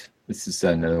Lovecraft, this is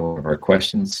another one of our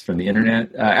questions from the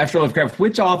internet. After Lovecraft,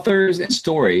 which authors and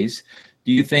stories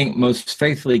do you think most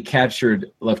faithfully captured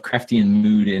Lovecraftian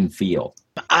mood and feel?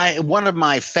 One of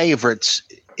my favorites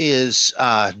is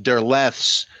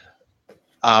Derleth's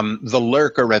The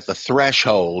Lurker at the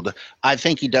Threshold. I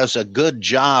think he does a good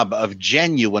job of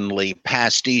genuinely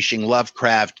pastiching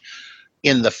Lovecraft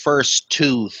in the first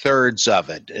 2/3 of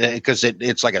it, because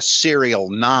it's like a serial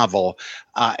novel.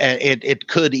 It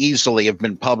could easily have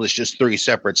been published as 3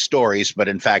 separate stories, but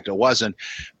in fact it wasn't.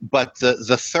 But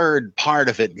the third part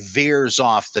of it veers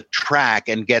off the track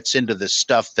and gets into the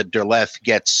stuff that Derleth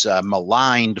gets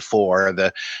maligned for,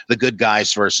 the good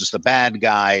guys versus the bad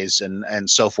guys,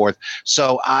 and so forth.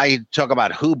 So I talk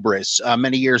about hubris.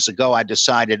 Many years ago, I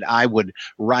decided I would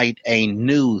write a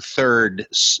new third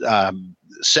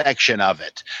section of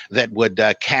it that would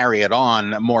carry it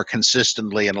on more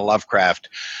consistently in a Lovecraft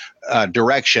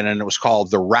direction, and it was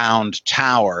called The Round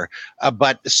Tower.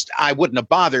 But I wouldn't have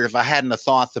bothered if I hadn't have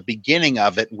thought the beginning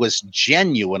of it was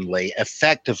genuinely,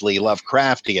 effectively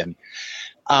Lovecraftian.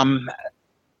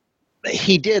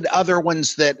 He did other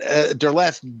ones that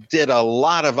Derleth did a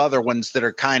lot of other ones that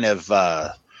are kind of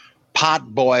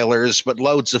pot boilers, but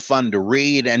loads of fun to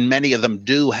read, and many of them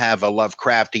do have a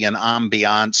Lovecraftian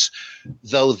ambiance,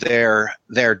 though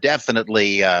they're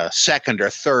definitely second or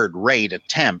third rate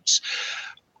attempts.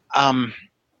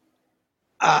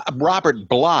 Robert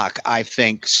Bloch, I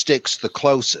think, sticks the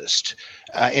closest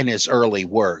in his early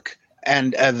work,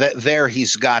 and there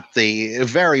he's got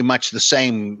very much the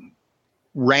same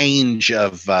range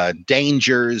of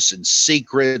dangers and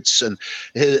secrets, and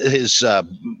his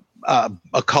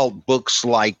occult books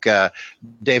like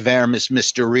De Vermis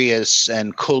Mysterious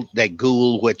and Culte des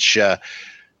Ghouls, which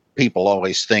people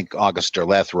always think Auguste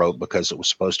Derleth wrote because it was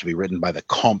supposed to be written by the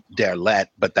Comte Derlet,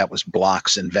 but that was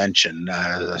Bloch's invention.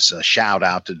 That's a shout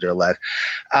out to Derlet.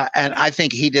 And I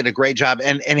think he did a great job.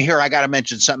 And here I got to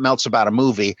mention something else about a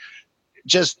movie.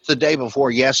 Just the day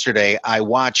before yesterday, I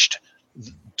watched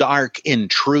Dark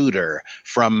Intruder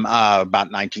from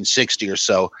about 1960 or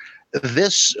so.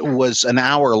 This was an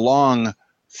hour-long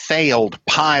failed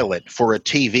pilot for a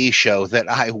TV show that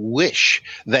I wish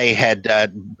they had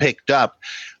picked up.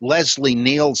 Leslie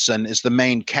Nielsen is the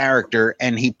main character,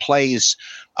 and he plays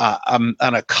an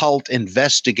occult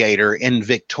investigator in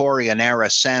Victorian-era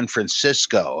San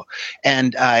Francisco,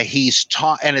 and he's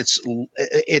taught, and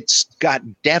it's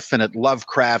got definite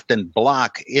Lovecraft and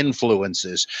Bloch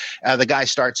influences. The guy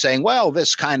starts saying, "Well,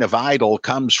 this kind of idol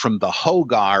comes from the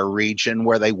Hogar region,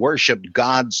 where they worshipped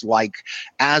gods like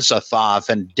Azathoth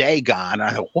and Dagon."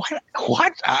 I go,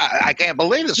 what? I can't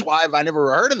believe this. Why have I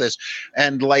never heard of this?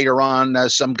 And later on,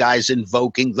 some guys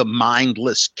invoking the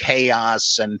mindless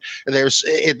chaos, and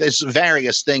there's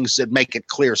various things that make it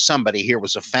clear somebody here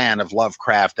was a fan of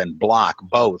Lovecraft and Bloch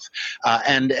both,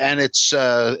 and it's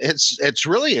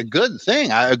really a good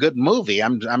thing, a good movie.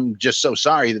 I'm just so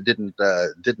sorry that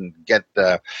didn't get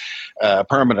a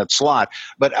permanent slot,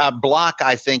 but Bloch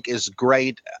I think is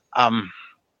great.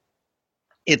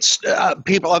 It's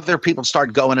other people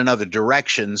start going in other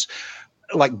directions,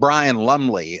 like Brian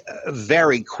Lumley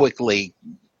very quickly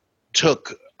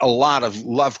took a lot of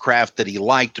Lovecraft that he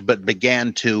liked, but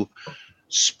began to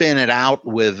spin it out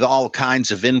with all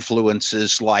kinds of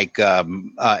influences like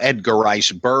Edgar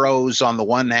Rice Burroughs on the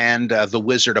one hand, The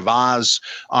Wizard of Oz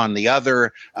on the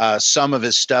other. Some of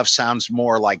his stuff sounds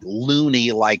more like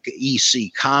loony, like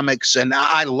EC Comics, and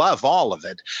I love all of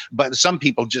it. But some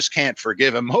people just can't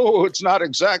forgive him. Oh, it's not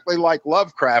exactly like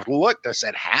Lovecraft. Look, does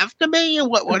it have to be?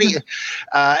 What do you?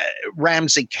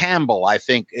 Ramsey Campbell, I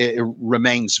think,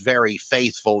 remains very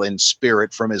faithful in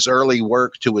spirit from his early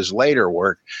work to his later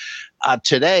work.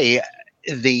 Today,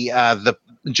 the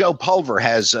Joe Pulver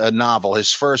has a novel.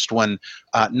 His first one,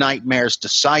 Nightmare's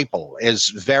Disciple, is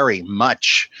very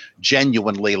much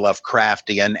genuinely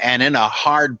Lovecraftian, and in a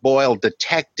hard-boiled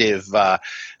detective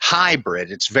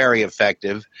hybrid, it's very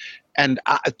effective. And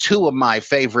two of my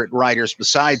favorite writers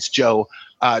besides Joe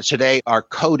today are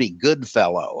Cody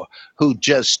Goodfellow, who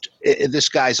this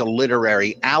guy's a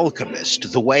literary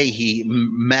alchemist. The way he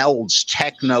melds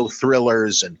techno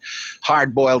thrillers and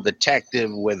hard-boiled detective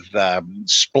with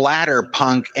splatter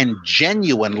punk and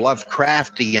genuine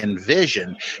Lovecraftian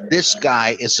vision. This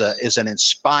guy is an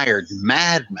inspired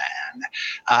madman,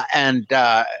 and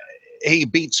he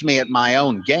beats me at my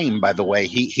own game. By the way,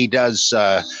 he does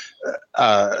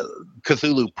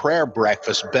Cthulhu Prayer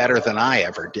Breakfast better than I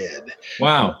ever did.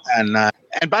 Wow. And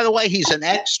by the way, he's an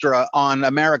extra on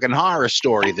American Horror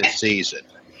Story this season.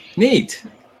 Neat.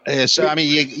 So, I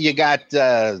mean, you got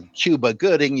Cuba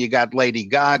Gooding, you got Lady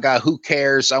Gaga. Who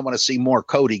cares? I want to see more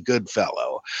Cody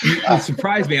Goodfellow. It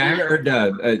surprised me. I haven't heard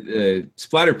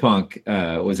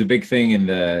splatterpunk was a big thing in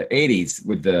the 80s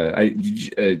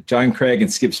with John Craig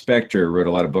and Skip Spector wrote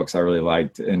a lot of books I really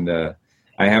liked, and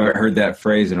I haven't heard that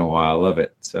phrase in a while. I love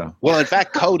it. So, well, in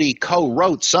fact, Cody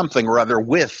co-wrote something or other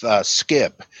with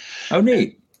Skip. Oh,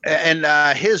 neat. And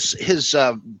his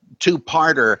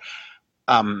two-parter,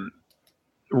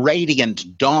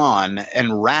 Radiant Dawn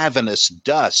and Ravenous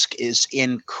Dusk, is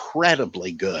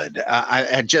incredibly good.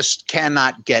 I just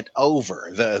cannot get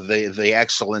over the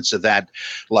excellence of that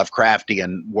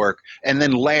Lovecraftian work. And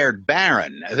then Laird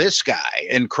Barron, this guy,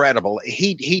 incredible.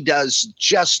 He does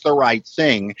just the right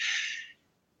thing.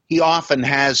 He often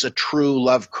has a true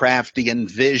Lovecraftian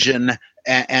vision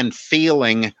and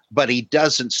feeling, but he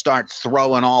doesn't start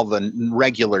throwing all the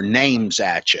regular names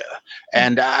at you.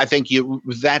 And I think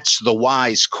that's the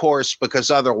wise course, because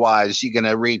otherwise you're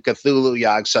going to read Cthulhu,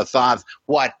 Yog-Sothoth.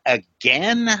 What,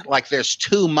 again? Like, there's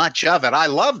too much of it. I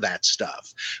love that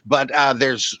stuff, but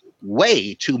there's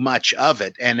way too much of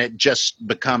it, and it just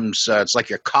becomes it's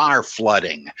like your car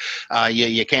flooding.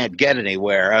 You can't get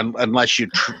anywhere unless you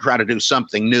try to do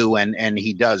something new, and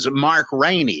he does. Mark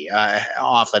Rainey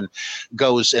often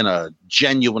goes in a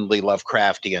genuinely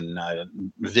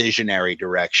Lovecraftian visionary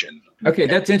direction. Okay,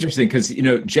 that's interesting, because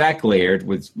Jack Laird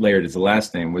is the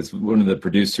last name, was one of the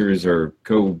producers or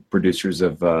co-producers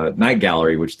of Night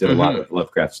Gallery, which did a lot of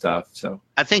Lovecraft stuff. So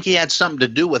I think he had something to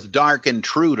do with Dark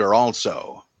Intruder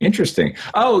also. Interesting.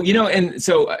 Oh, and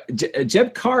so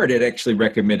Jeb Card had actually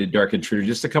recommended Dark Intruder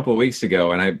just a couple of weeks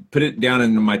ago, and I put it down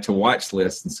in my to-watch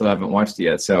list and still haven't watched it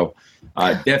yet. So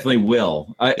definitely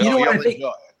will. I think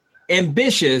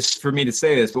ambitious for me to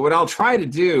say this, but what I'll try to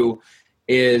do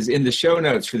is in the show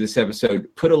notes for this episode,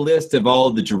 put a list of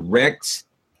all the direct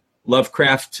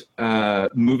Lovecraft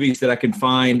movies that I can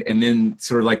find, and then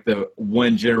sort of like the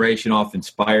one generation off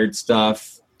inspired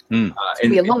stuff. And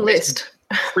be a long list.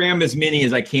 Cram as many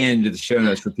as I can into the show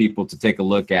notes for people to take a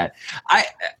look at.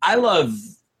 I love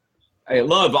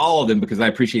all of them because I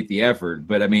appreciate the effort.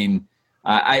 But I mean,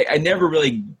 I never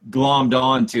really glommed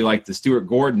on to like the Stuart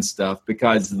Gordon stuff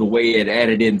because of the way it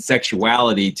added in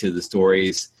sexuality to the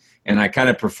stories. And I kind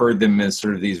of preferred them as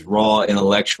sort of these raw,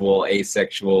 intellectual,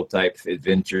 asexual type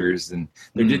adventures. And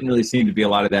there didn't really seem to be a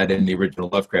lot of that in the original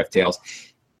Lovecraft tales,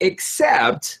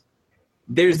 except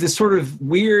there's this sort of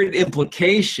weird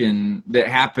implication that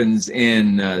happens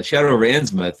in Shadow over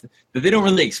Innsmouth that they don't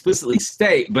really explicitly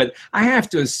state. But I have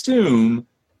to assume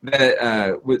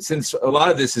that since a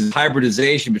lot of this is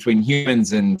hybridization between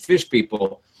humans and fish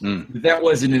people, that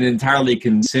wasn't an entirely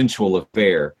consensual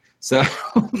affair. So...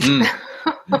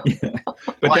 Yeah.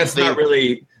 But like that's not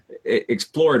really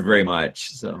explored very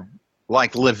much. So,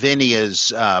 like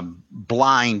Lavinia's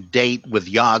blind date with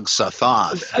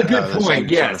Yog-Sothoth. A good point.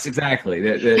 Yes, exactly.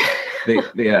 The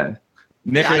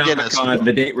Necronomicon,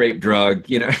 the date rape drug.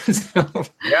 You know. So.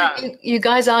 Yeah. You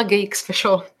guys are geeks for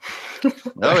sure.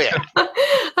 Oh yeah.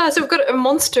 So we've got a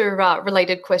monster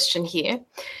related question here.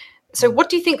 So, what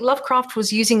do you think Lovecraft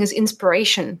was using as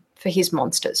inspiration for his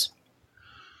monsters?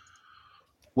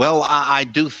 Well, I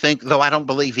do think, though I don't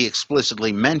believe he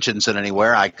explicitly mentions it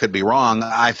anywhere, I could be wrong,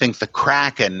 I think the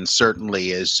Kraken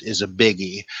certainly is a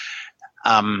biggie.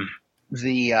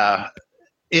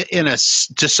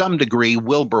 To some degree,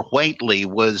 Wilbur Whateley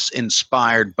was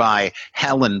inspired by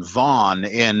Helen Vaughan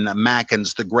in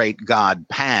Mackenz's The Great God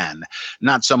Pan.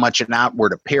 Not so much an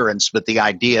outward appearance, but the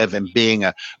idea of him being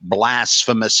a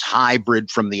blasphemous hybrid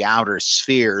from the outer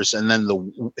spheres, and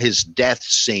then his death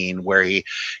scene where he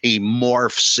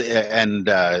morphs and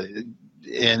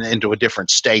into a different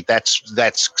state.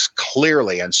 That's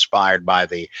clearly inspired by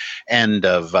the end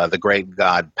of The Great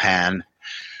God Pan.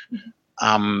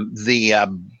 The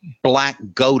black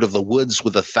goat of the woods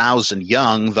with 1,000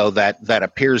 young, though that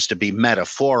appears to be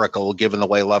metaphorical, given the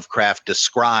way Lovecraft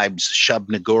describes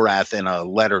Shub-Niggurath in a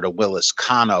letter to Willis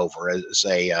Conover as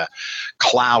a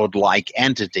cloud-like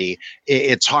entity.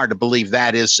 It's hard to believe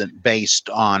that isn't based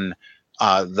on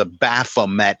the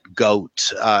Baphomet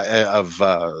goat of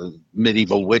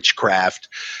medieval witchcraft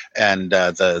and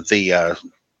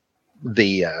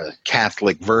the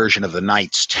Catholic version of the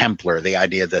Knights Templar, the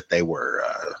idea that they were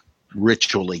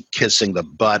ritually kissing the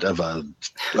butt of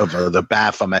the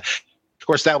Baphomet. Of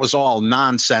course, that was all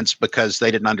nonsense because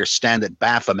they didn't understand that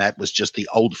Baphomet was just the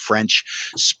old French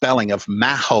spelling of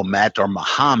Mahomet or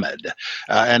Muhammad.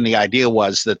 And the idea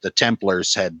was that the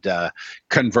Templars had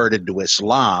converted to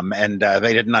Islam, and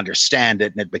they didn't understand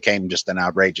it, and it became just an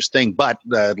outrageous thing. But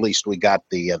at least we got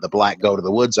the black goat of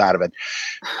the woods out of it.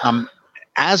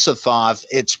 Azathoth,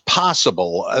 it's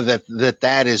possible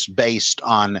that is based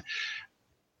on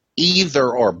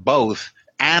either or both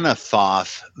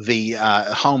Anathoth, the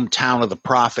hometown of the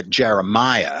prophet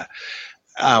Jeremiah.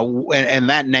 And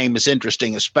that name is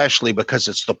interesting, especially because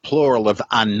it's the plural of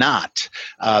Anat,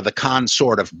 the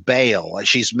consort of Baal.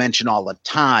 She's mentioned all the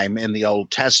time in the Old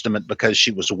Testament because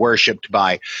she was worshipped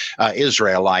by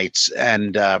Israelites.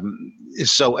 And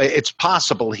so it's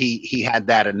possible he had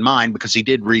that in mind because he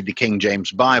did read the King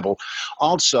James Bible.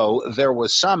 Also, there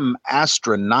was some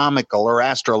astronomical or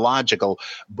astrological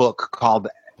book called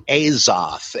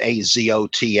Azoth,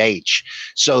 Azoth.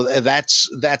 So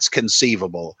that's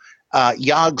conceivable.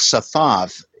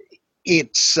 Yog-Sothoth,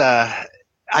 it's I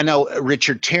know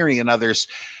Richard Tierney and others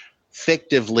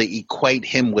fictively equate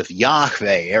him with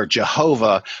Yahweh or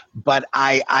Jehovah, but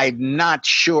I'm not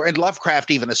sure. And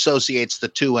Lovecraft even associates the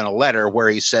two in a letter where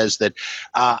he says that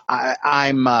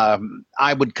I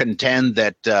would contend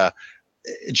that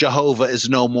Jehovah is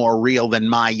no more real than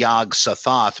my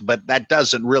Yog-Sothoth, but that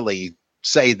doesn't really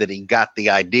say that he got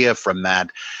the idea from that.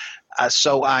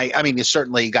 So I mean, you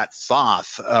certainly got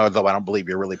Thoth, though I don't believe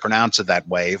you really pronounce it that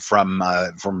way, from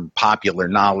popular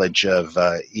knowledge of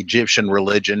Egyptian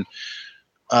religion.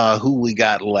 Who we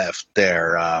got left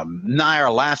there?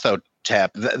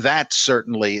 Nyarlathotep. That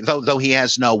certainly, though he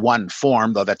has no one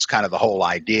form, though that's kind of the whole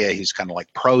idea. He's kind of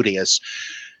like Proteus.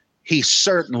 He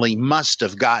certainly must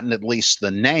have gotten at least the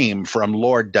name from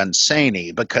Lord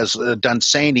Dunsany, because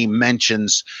Dunsany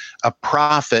mentions a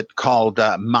prophet called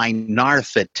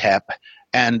Mynarthotep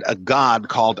and a god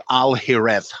called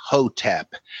Alhireth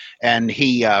Hotep. And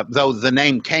he, though the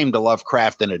name came to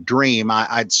Lovecraft in a dream,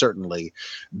 I'd certainly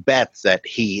bet that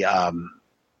he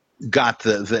got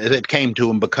it came to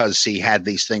him because he had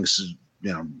these things,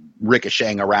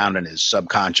 ricocheting around in his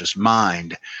subconscious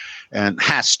mind. And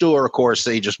Hastur, of course,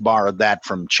 they just borrowed that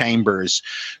from Chambers,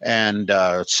 and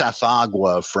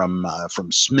Sathagwa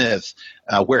from Smith.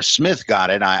 Where Smith got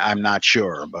it, I'm not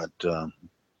sure, but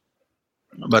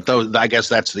those, I guess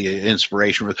that's the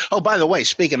inspiration. Oh, by the way,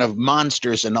 speaking of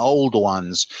monsters and old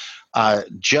ones,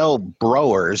 Joe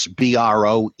Broers,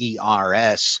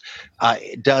 Broers,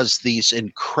 does these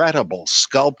incredible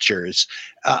sculptures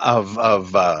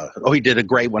he did a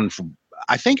great one from,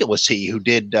 I think it was he who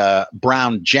did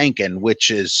Brown Jenkin,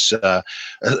 which is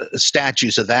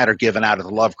statues of that are given out at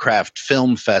the Lovecraft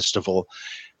Film Festival.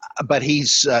 But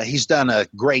he's done a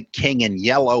great King in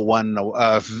Yellow one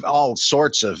of all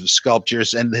sorts of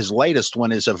sculptures, and his latest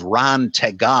one is of Ron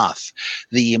Tegoth,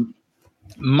 the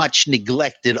much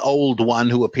neglected old one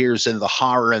who appears in the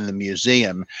Horror in the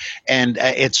Museum, and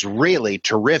it's really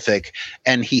terrific.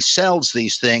 And he sells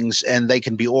these things, and they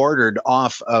can be ordered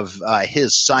off of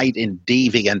his site in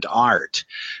DeviantArt.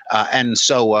 And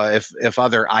so, if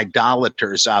other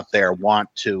idolaters out there want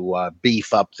to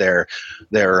beef up their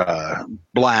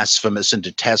blasphemous and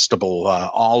detestable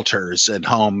altars at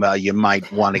home, you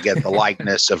might want to get the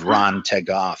likeness of Ron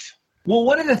Tegoth. Well,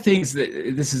 one of the things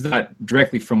that this is not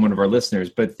directly from one of our listeners,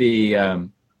 but the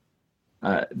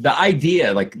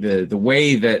idea, like the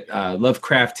way that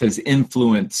Lovecraft has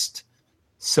influenced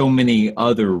so many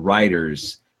other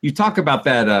writers. You talk about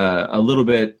that a little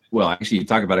bit. Well, actually, you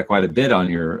talk about it quite a bit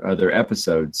on your other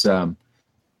episodes,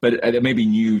 but it may be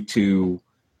new to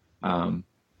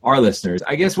our listeners.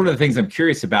 I guess one of the things I'm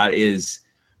curious about is,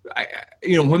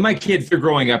 when my kids are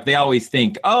growing up, they always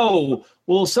think, oh,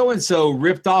 well, so-and-so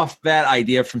ripped off that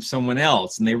idea from someone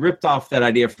else, and they ripped off that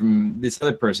idea from this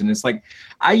other person. It's like,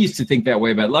 I used to think that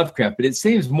way about Lovecraft, but it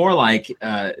seems more like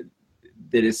that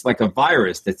it's like a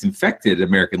virus that's infected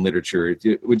American literature.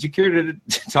 Would you care to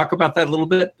talk about that a little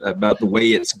bit, about the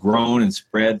way it's grown and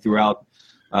spread throughout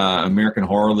American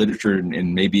horror literature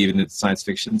and maybe even into science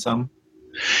fiction some?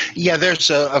 Yeah, there's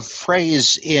a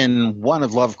phrase in one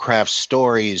of Lovecraft's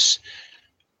stories,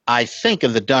 I think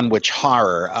of the Dunwich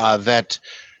Horror, that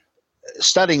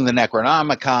studying the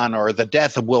Necronomicon or the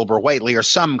death of Wilbur Whately or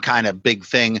some kind of big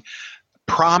thing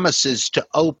promises to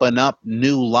open up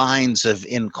new lines of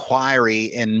inquiry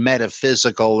in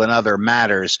metaphysical and other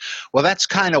matters. Well, that's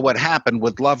kind of what happened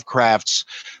with Lovecraft's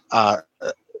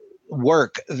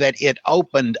work, that it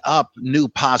opened up new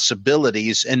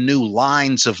possibilities and new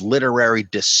lines of literary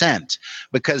descent,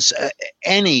 because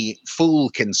any fool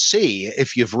can see,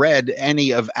 if you've read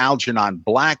any of Algernon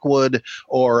Blackwood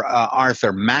or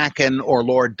Arthur Machen or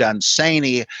Lord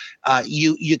Dunsany,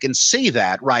 you can see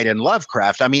that right in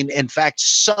Lovecraft. I mean, in fact,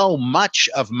 so much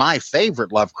of my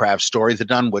favorite Lovecraft story, the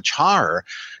Dunwich Horror,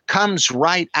 comes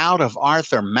right out of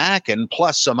Arthur Machen,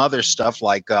 plus some other stuff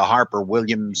like Harper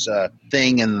Williams'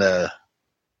 Thing in the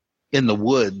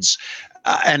Woods,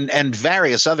 and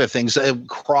various other things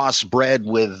crossbred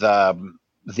with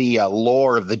the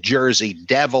lore of the Jersey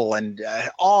Devil and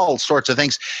all sorts of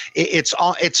things.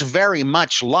 It's very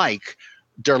much like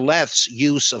Derleth's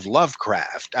use of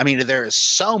Lovecraft. I mean, there is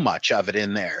so much of it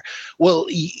in there. Well,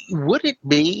 would it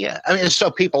be? I mean, so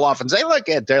people often say, look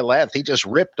at Derleth, he just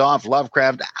ripped off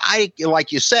Lovecraft.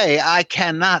 Like you say, I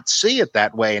cannot see it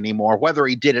that way anymore. Whether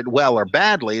he did it well or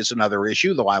badly is another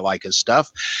issue, though I like his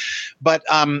stuff. But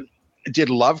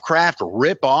did Lovecraft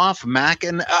rip off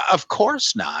Machen? Of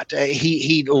course not.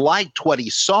 He liked what he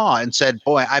saw and said,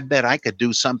 boy, I bet I could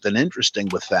do something interesting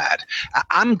with that.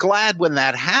 I'm glad when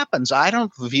that happens. I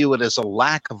don't view it as a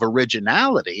lack of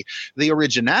originality. The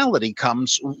originality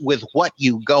comes with what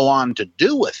you go on to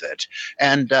do with it.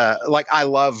 And like, I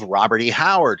love Robert E.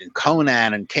 Howard and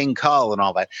Conan and King Kull and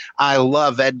all that. I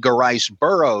love Edgar Rice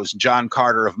Burroughs, John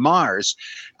Carter of Mars.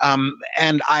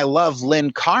 And I love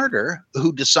Lynn Carter,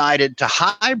 who decided to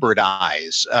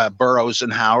hybridize Burroughs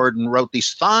and Howard and wrote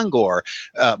these Thongor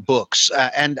books.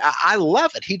 And I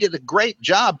love it. He did a great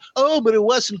job. Oh, but it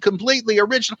wasn't completely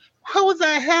original. Who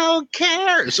the hell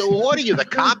cares? What are you, the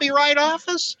copyright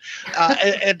office?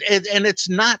 And it's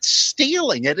not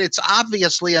stealing it. It's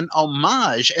obviously an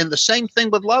homage. And the same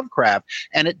thing with Lovecraft.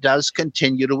 And it does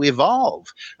continue to evolve.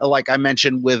 Like I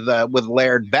mentioned with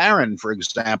Laird Barron, for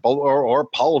example, or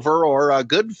Pulver or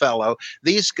Goodfellow.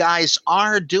 These guys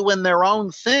are doing their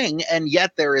own thing, and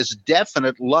yet there is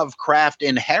definite Lovecraft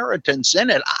inheritance in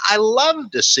it. I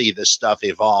love to see this stuff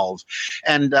evolve.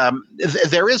 And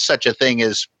there is such a thing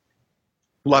as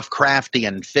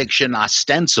Lovecraftian fiction,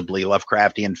 ostensibly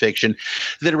Lovecraftian fiction,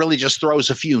 that really just throws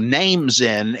a few names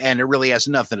in and it really has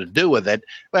nothing to do with it.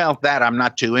 Well, that I'm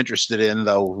not too interested in,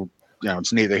 though,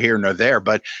 it's neither here nor there,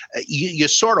 but you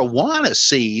sort of want to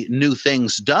see new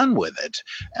things done with it.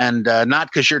 And not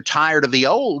because you're tired of the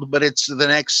old, but it's the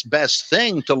next best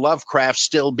thing to Lovecraft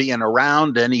still being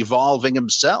around and evolving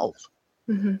himself.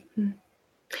 Mm-hmm.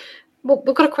 Well,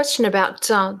 we've got a question about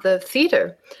the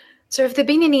theatre. So have there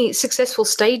been any successful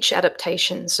stage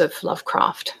adaptations of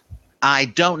Lovecraft? I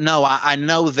don't know. I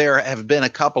know there have been a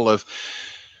couple of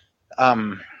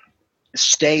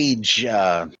stage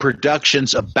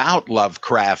productions about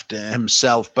Lovecraft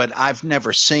himself, but I've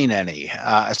never seen any.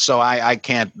 So I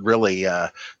can't really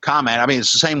comment. I mean,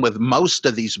 it's the same with most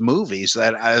of these movies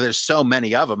that there's so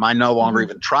many of them. I no longer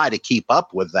even try to keep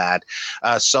up with that.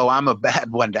 So I'm a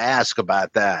bad one to ask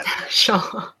about that.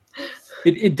 Sure.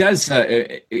 It does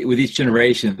with each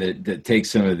generation that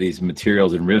takes some of these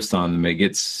materials and riffs on them. It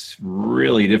gets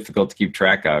really difficult to keep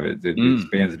track of it. It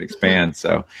expands and expands.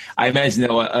 So I imagine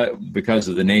that because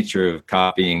of the nature of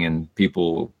copying and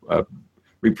people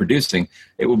reproducing,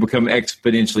 it will become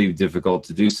exponentially difficult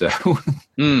to do so.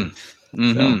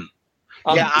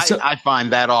 I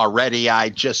find that already. I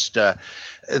just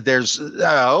there's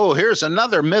here's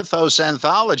another mythos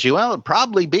anthology. Well, it'd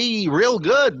probably be real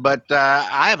good, but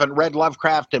I haven't read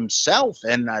Lovecraft himself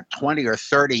in 20 or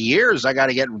 30 years. I got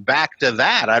to get back to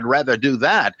that. I'd rather do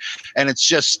that. And it's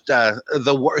just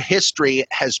history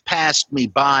has passed me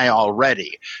by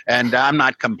already, and I'm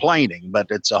not complaining, but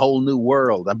it's a whole new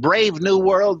world, a brave new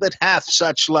world that hath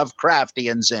such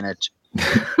Lovecraftians in it.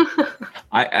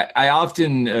 I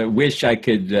often wish I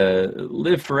could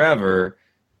live forever,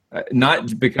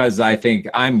 not because I think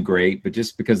I'm great, but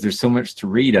just because there's so much to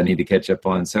read I need to catch up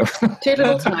on. So too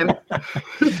little time.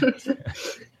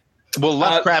 Well,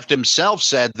 Lovecraft himself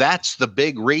said that's the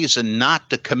big reason not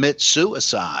to commit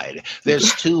suicide.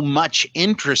 There's too much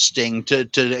interesting to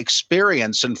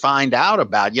experience and find out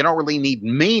about. You don't really need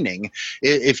meaning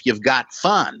if you've got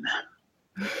fun.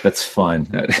 That's fun.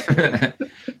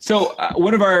 So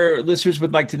one of our listeners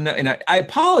would like to know, and I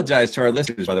apologize to our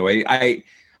listeners, by the way.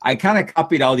 I kind of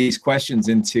copied all these questions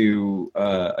into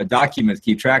a document to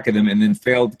keep track of them, and then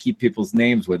failed to keep people's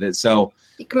names with it. So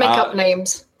you can make up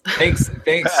names. Thanks,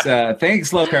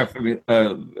 Lovecraft. Henry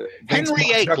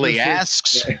Akeley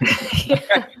asks.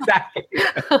 Exactly.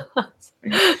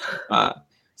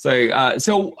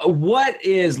 So what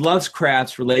is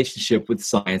Lovecraft's relationship with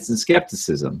science and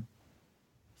skepticism?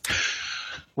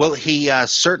 Well, he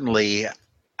certainly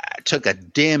took a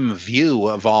dim view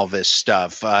of all this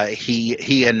stuff.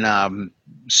 He and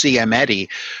C.M. Eddy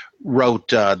wrote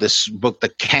this book, The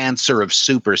Cancer of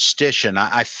Superstition.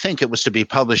 I think it was to be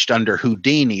published under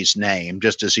Houdini's name,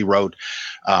 just as he wrote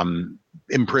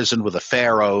Imprisoned with the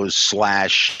Pharaohs /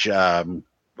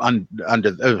 under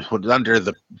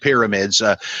the pyramids.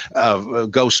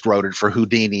 Ghost wrote it for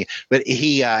Houdini, but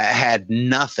he had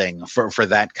nothing for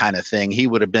that kind of thing.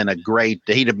 He'd have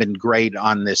been great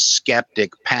on this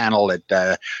skeptic panel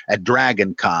at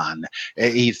Dragon Con.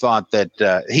 He thought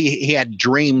that he had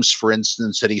dreams, for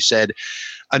instance, that he said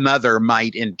another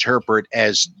might interpret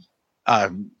as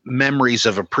memories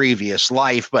of a previous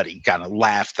life, but he kind of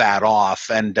laughed that off,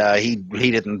 and he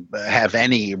didn't have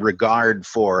any regard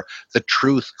for the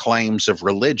truth claims of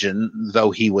religion,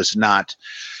 though he was not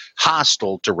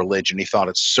hostile to religion. He thought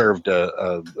it served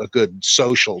a good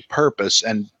social purpose,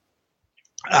 and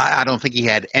I don't think he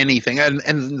had anything.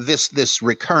 And this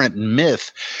recurrent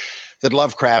myth that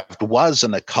Lovecraft was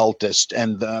an occultist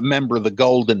and a member of the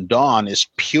Golden Dawn is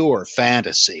pure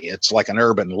fantasy. It's like an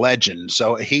urban legend.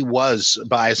 So he was,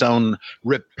 by his own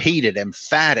repeated,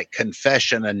 emphatic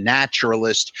confession, a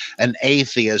naturalist, an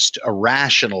atheist, a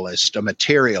rationalist, a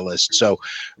materialist. So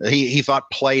he thought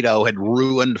Plato had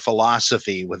ruined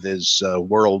philosophy with his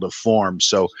world of form.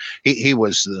 So he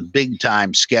was the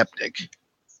big-time skeptic.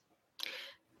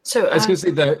 So I was going to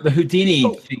say the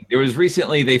Houdini thing. There was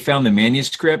recently they found the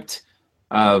manuscript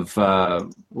of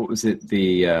what was it?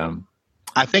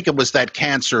 I think it was that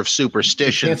Cancer of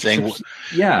Superstition thing.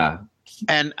 Yeah.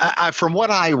 And I, from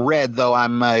what I read, though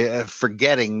I'm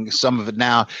forgetting some of it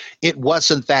now, it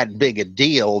wasn't that big a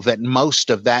deal, that most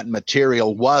of that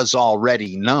material was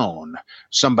already known.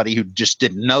 Somebody who just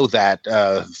didn't know that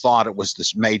thought it was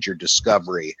this major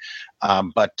discovery.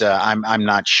 But I'm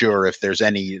not sure if there's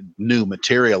any new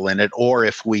material in it, or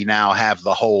if we now have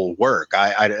the whole work.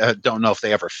 I don't know if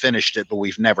they ever finished it, but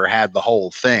we've never had the whole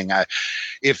thing.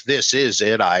 If this is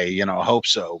it, I hope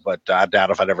so, but I doubt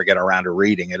if I'd ever get around to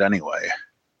reading it anyway.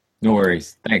 No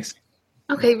worries. Thanks.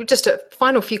 Okay, just a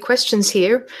final few questions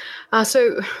here.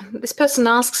 So this person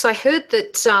asks, I heard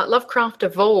that Lovecraft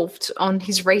evolved on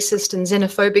his racist and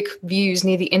xenophobic views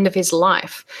near the end of his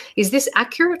life. Is this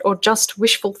accurate or just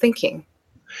wishful thinking?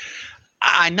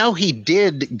 I know he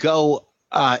did go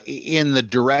in the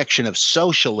direction of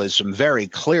socialism very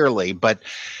clearly, but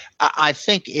I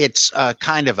think it's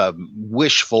kind of a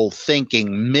wishful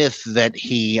thinking myth that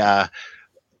he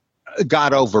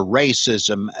got over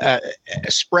racism.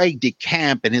 Sprague de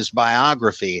Camp in his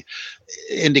biography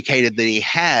indicated that he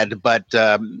had, but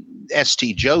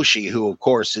S.T. Joshi, who, of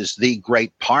course, is the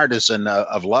great partisan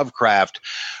of Lovecraft,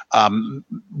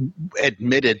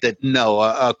 admitted that no,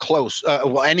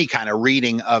 any kind of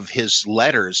reading of his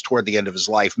letters toward the end of his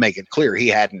life make it clear he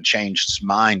hadn't changed his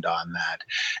mind on that.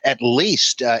 At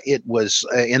least it was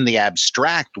in the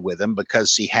abstract with him,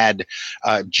 because he had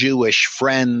Jewish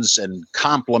friends and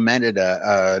complimented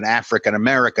an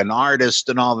African-American artist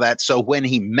and all that. So when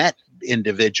he met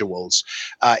individuals,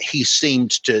 he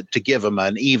seemed to give them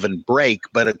an even break.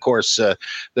 But of course, the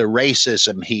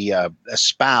racism he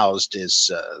espoused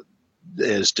is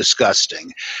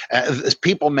disgusting.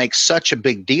 People make such a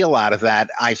big deal out of that,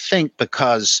 I think,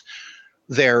 because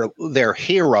they're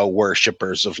hero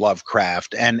worshippers of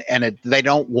Lovecraft, and they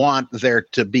don't want there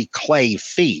to be clay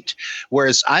feet.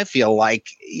 Whereas I feel like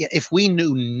if we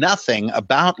knew nothing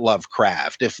about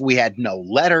Lovecraft, if we had no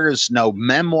letters, no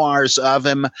memoirs of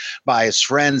him by his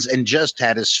friends, and just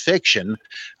had his fiction,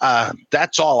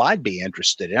 that's all I'd be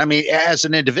interested in. I mean, as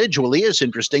an individual, he is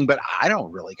interesting, but I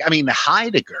don't really. I mean,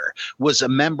 Heidegger was a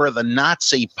member of the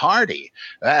Nazi Party.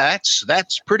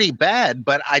 That's pretty bad,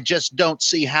 but I just don't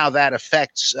see how that affects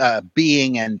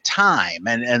being and time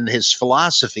and his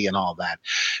philosophy and all that.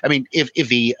 I mean, if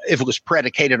it was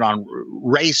predicated on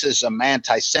racism,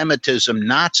 anti-Semitism,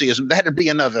 Nazism, that'd be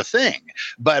another thing.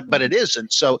 But it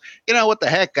isn't. So what the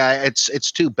heck?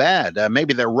 It's too bad.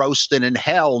 Maybe they're roasting in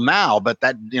hell now, but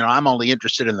that I'm only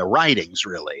interested in the writings,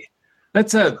 really.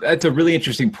 That's a really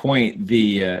interesting point.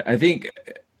 I think,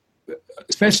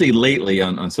 especially lately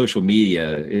on social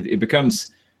media, it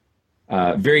becomes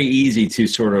very easy to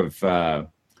sort of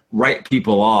write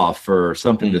people off for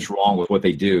something that's wrong with what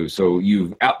they do. So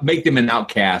you make them an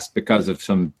outcast because of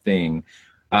something.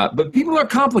 But people are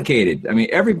complicated. I mean,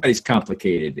 everybody's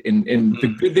complicated. And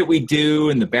the good that we do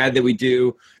and the bad that we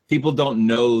do, people don't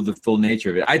know the full nature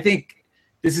of it. I think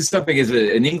this is something as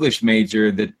an English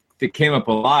major that came up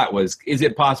a lot was, is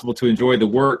it possible to enjoy the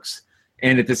works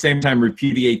and at the same time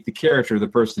repudiate the character of the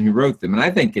person who wrote them? And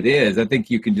I think it is. I think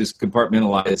you can just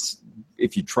compartmentalize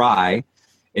if you try.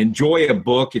 Enjoy a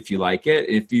book if you like it.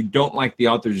 If you don't like the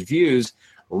author's views,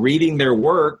 reading their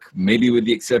work, maybe with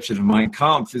the exception of Mein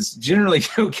Kampf, is generally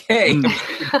okay. You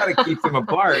got to keep them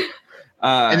apart.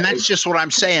 And that's just what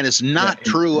I'm saying is not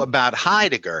true about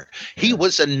Heidegger. He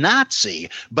was a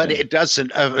Nazi, but it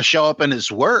doesn't show up in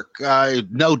his work.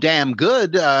 No damn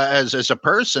good as a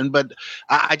person, but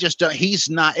I just don't. He's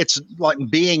not. It's like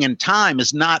Being in Time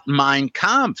is not Mein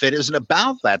Kampf. It isn't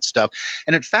about that stuff.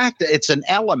 And in fact, it's an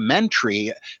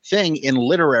elementary thing in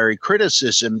literary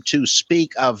criticism to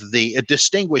speak of the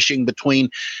distinguishing between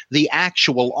the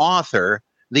actual author,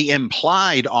 the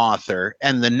implied author,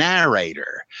 and the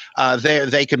narrator.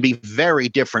 They can be very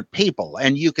different people,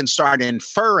 and you can start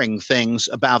inferring things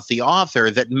about the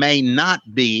author that may not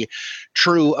be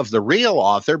true of the real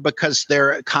author because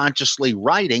they're consciously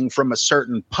writing from a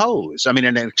certain pose. I mean,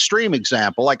 an extreme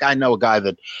example, like I know a guy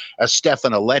that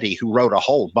Stefan Aletti, who wrote a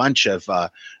whole bunch of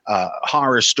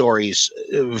horror stories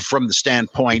from the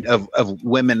standpoint of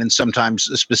women and sometimes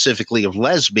specifically of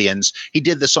lesbians. He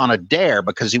did this on a dare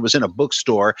because he was in a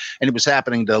bookstore and he was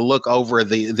happening to look over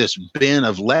this bin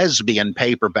of lesbian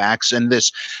paperbacks, and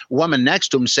this woman next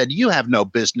to him said, "You have no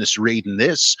business reading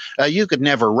this. You could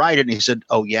never write it." And he said,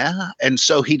 "Oh yeah?" And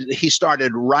so he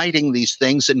started writing these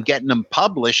things and getting them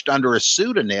published under a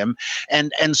pseudonym,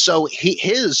 and so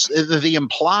the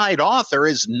implied author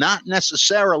is not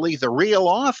necessarily the real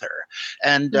author,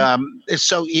 and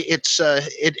so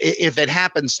if it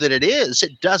happens that it is,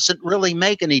 it doesn't really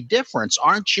make any difference.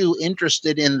 Aren't you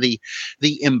interested in the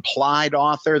implied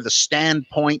author, the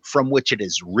standpoint from which it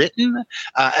is written,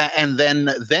 and then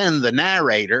the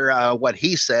narrator, what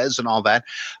he says and all that,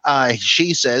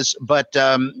 she says, but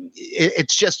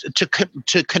it's just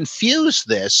to confuse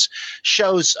this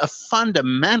shows a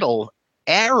fundamental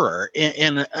error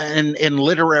in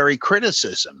literary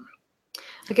criticism.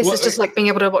 I guess it's just like being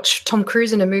able to watch Tom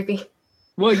Cruise in a movie.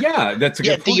 Well, yeah, that's a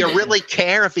good point. Do you really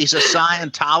care if he's a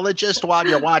Scientologist while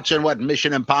you're watching what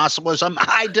Mission Impossible is?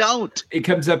 I don't. It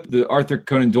comes up the Arthur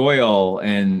Conan Doyle,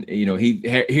 and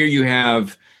here you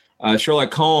have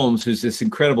Sherlock Holmes, who's this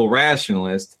incredible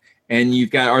rationalist, and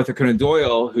you've got Arthur Conan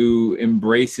Doyle, who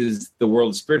embraces the world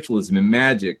of spiritualism and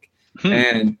magic,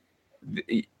 and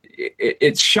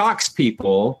it shocks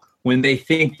people when they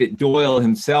think that Doyle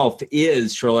himself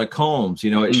is Sherlock Holmes.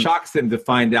 It shocks them to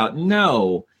find out,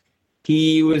 no,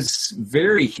 he was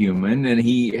very human and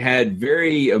he had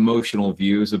very emotional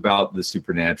views about the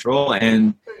supernatural,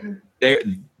 and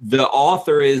the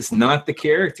author is not the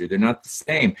character. They're not the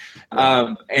same.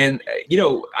 I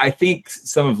think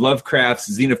some of Lovecraft's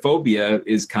xenophobia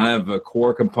is kind of a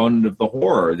core component of the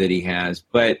horror that he has,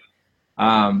 but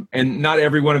And not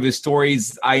every one of his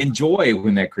stories I enjoy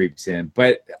when that creeps in,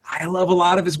 but I love a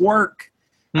lot of his work,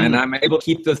 and I'm able to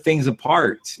keep the things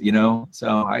apart,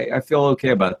 so I feel okay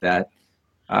about that.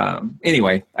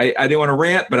 Anyway, I didn't want to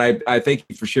rant, but I thank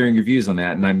you for sharing your views on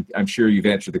that, and I'm sure you've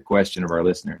answered the question of our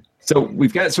listener. So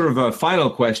we've got sort of a final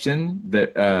question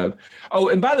that,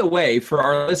 and by the way, for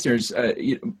our listeners,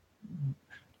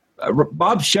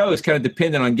 Bob's show is kind of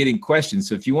dependent on getting questions.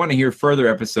 So if you want to hear further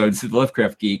episodes of the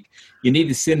Lovecraft Geek, you need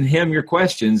to send him your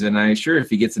questions. And I'm sure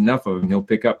if he gets enough of them, he'll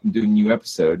pick up and do new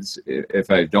episodes. If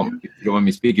you don't want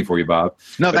me speaking for you, Bob.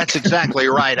 No, that's exactly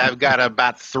right. I've got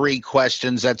about 3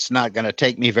 questions. That's not going to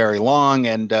take me very long.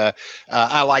 And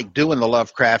I like doing the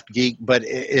Lovecraft Geek, but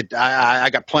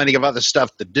I got plenty of other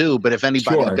stuff to do. But if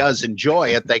anybody does enjoy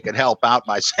it, they could help out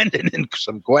by sending in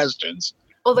some questions.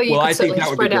 Although you could certainly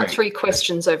spread out 3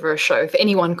 questions over a show. If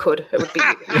anyone could, it would be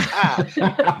you.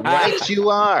 Right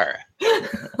you are.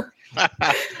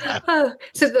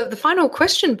 So the final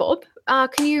question, Bob,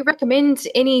 can you recommend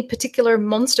any particular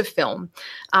monster film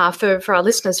for our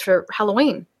listeners for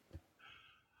Halloween?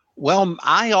 Well,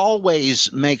 I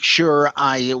always make sure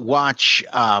I watch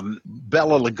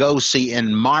Bela Lugosi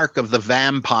in Mark of the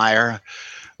Vampire,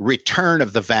 Return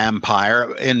of the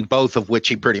Vampire, in both of which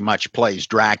he pretty much plays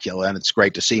Dracula, and it's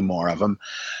great to see more of him.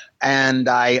 And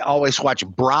I always watch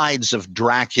Brides of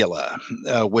Dracula,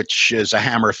 which is a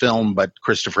Hammer film, but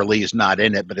Christopher Lee is not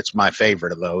in it, but it's my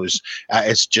favorite of those.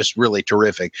 It's just really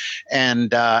terrific.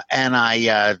 And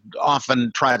I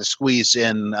often try to squeeze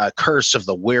in Curse of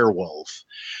the Werewolf.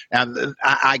 Now,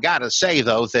 I got to say,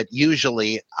 though, that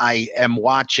usually I am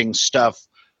watching stuff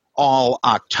all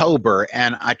October,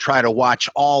 and I try to watch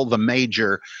all the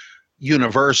major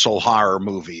Universal horror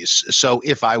movies. So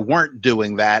if I weren't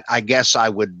doing that, I guess I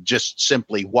would just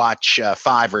simply watch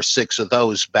 5 or 6 of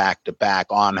those back to back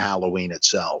on Halloween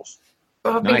itself.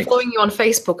 Well, I've been following you on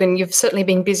Facebook, and you've certainly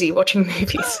been busy watching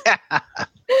movies.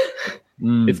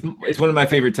 It's one of my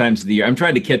favorite times of the year. I'm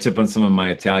trying to catch up on some of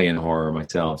my Italian horror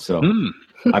myself, so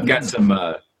I've got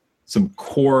some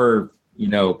core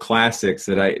classics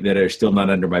that are still not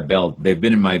under my belt. They've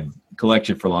been in my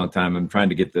collection for a long time. I'm trying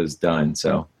to get those done.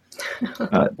 So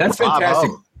that's fantastic.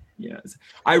 Yes,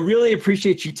 I really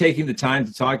appreciate you taking the time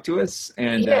to talk to us.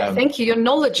 And thank you. Your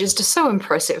knowledge is just so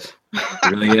impressive.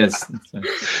 It really is.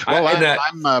 Well,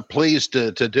 I'm pleased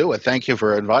to do it. Thank you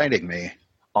for inviting me.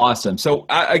 Awesome. So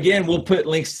again, we'll put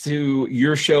links to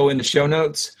your show in the show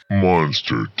notes.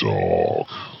 Monster Talk.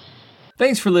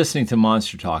 Thanks for listening to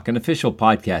Monster Talk, an official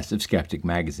podcast of Skeptic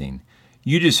Magazine.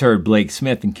 You just heard Blake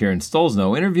Smith and Karen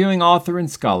Stolzno interviewing author and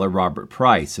scholar Robert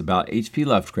Price about H.P.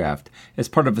 Lovecraft as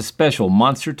part of a special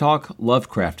Monster Talk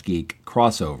Lovecraft Geek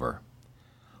crossover.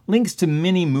 Links to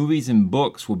many movies and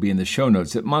books will be in the show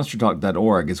notes at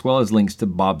monstertalk.org, as well as links to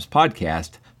Bob's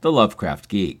podcast, The Lovecraft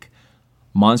Geek.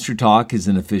 Monster Talk is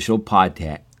an official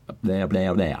podcast.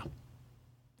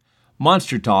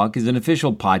 Monster Talk is an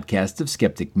official podcast of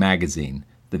Skeptic Magazine.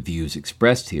 The views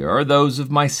expressed here are those of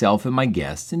myself and my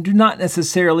guests and do not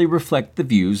necessarily reflect the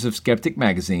views of Skeptic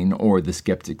Magazine or the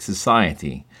Skeptic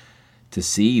Society. To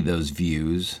see those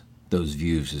views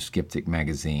of Skeptic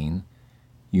Magazine,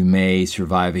 you may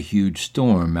survive a huge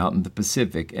storm out in the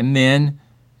Pacific, and then,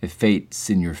 if fate's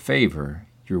in your favor,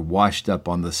 you're washed up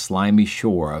on the slimy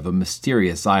shore of a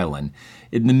mysterious island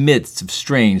in the midst of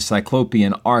strange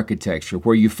cyclopean architecture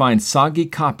where you find soggy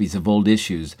copies of old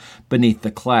issues beneath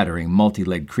the clattering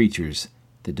multi-legged creatures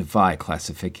that defy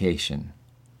classification.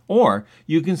 Or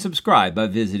you can subscribe by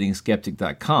visiting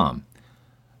skeptic.com.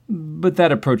 But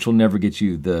that approach will never get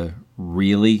you the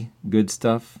really good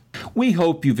stuff. We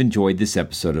hope you've enjoyed this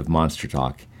episode of Monster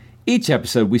Talk. Each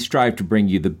episode, we strive to bring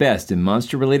you the best in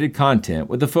monster-related content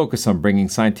with a focus on bringing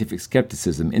scientific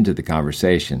skepticism into the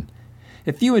conversation.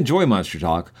 If you enjoy Monster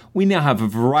Talk, we now have a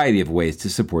variety of ways to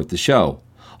support the show,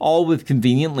 all with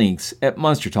convenient links at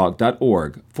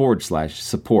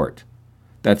monstertalk.org/support.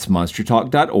 That's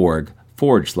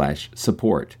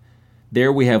monstertalk.org/support.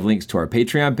 There we have links to our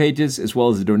Patreon pages as well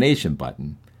as a donation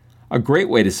button. A great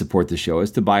way to support the show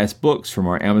is to buy us books from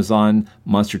our Amazon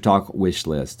Monster Talk wish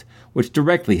list, which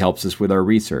directly helps us with our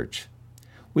research.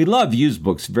 We love used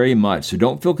books very much, so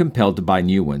don't feel compelled to buy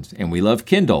new ones, and we love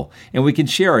Kindle, and we can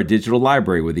share our digital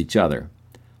library with each other.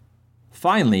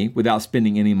 Finally, without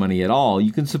spending any money at all,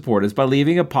 you can support us by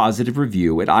leaving a positive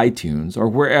review at iTunes or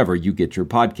wherever you get your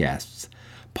podcasts.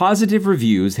 Positive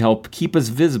reviews help keep us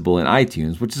visible in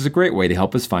iTunes, which is a great way to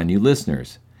help us find new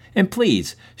listeners. And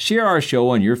please, share our show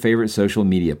on your favorite social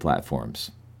media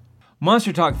platforms.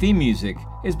 Monster Talk theme music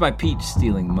is by Peach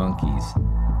Stealing Monkeys.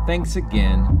 Thanks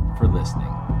again for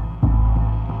listening.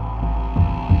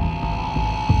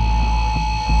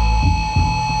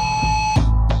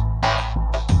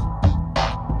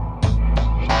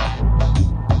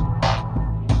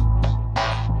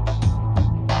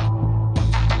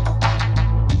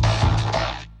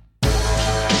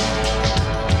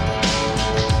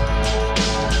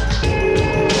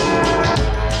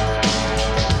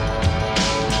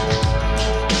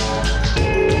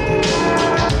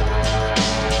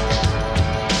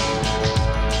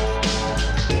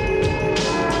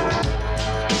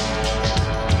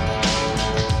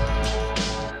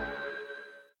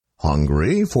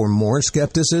 for more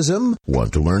skepticism?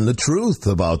 Want to learn the truth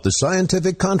about the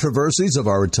scientific controversies of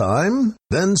our time?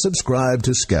 Then subscribe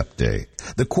to Skeptic,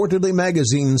 the quarterly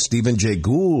magazine Stephen Jay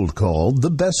Gould called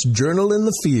the best journal in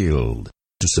the field.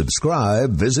 To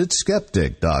subscribe, visit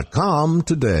skeptic.com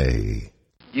today.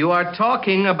 You are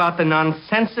talking about the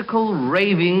nonsensical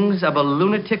ravings of a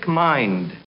lunatic mind.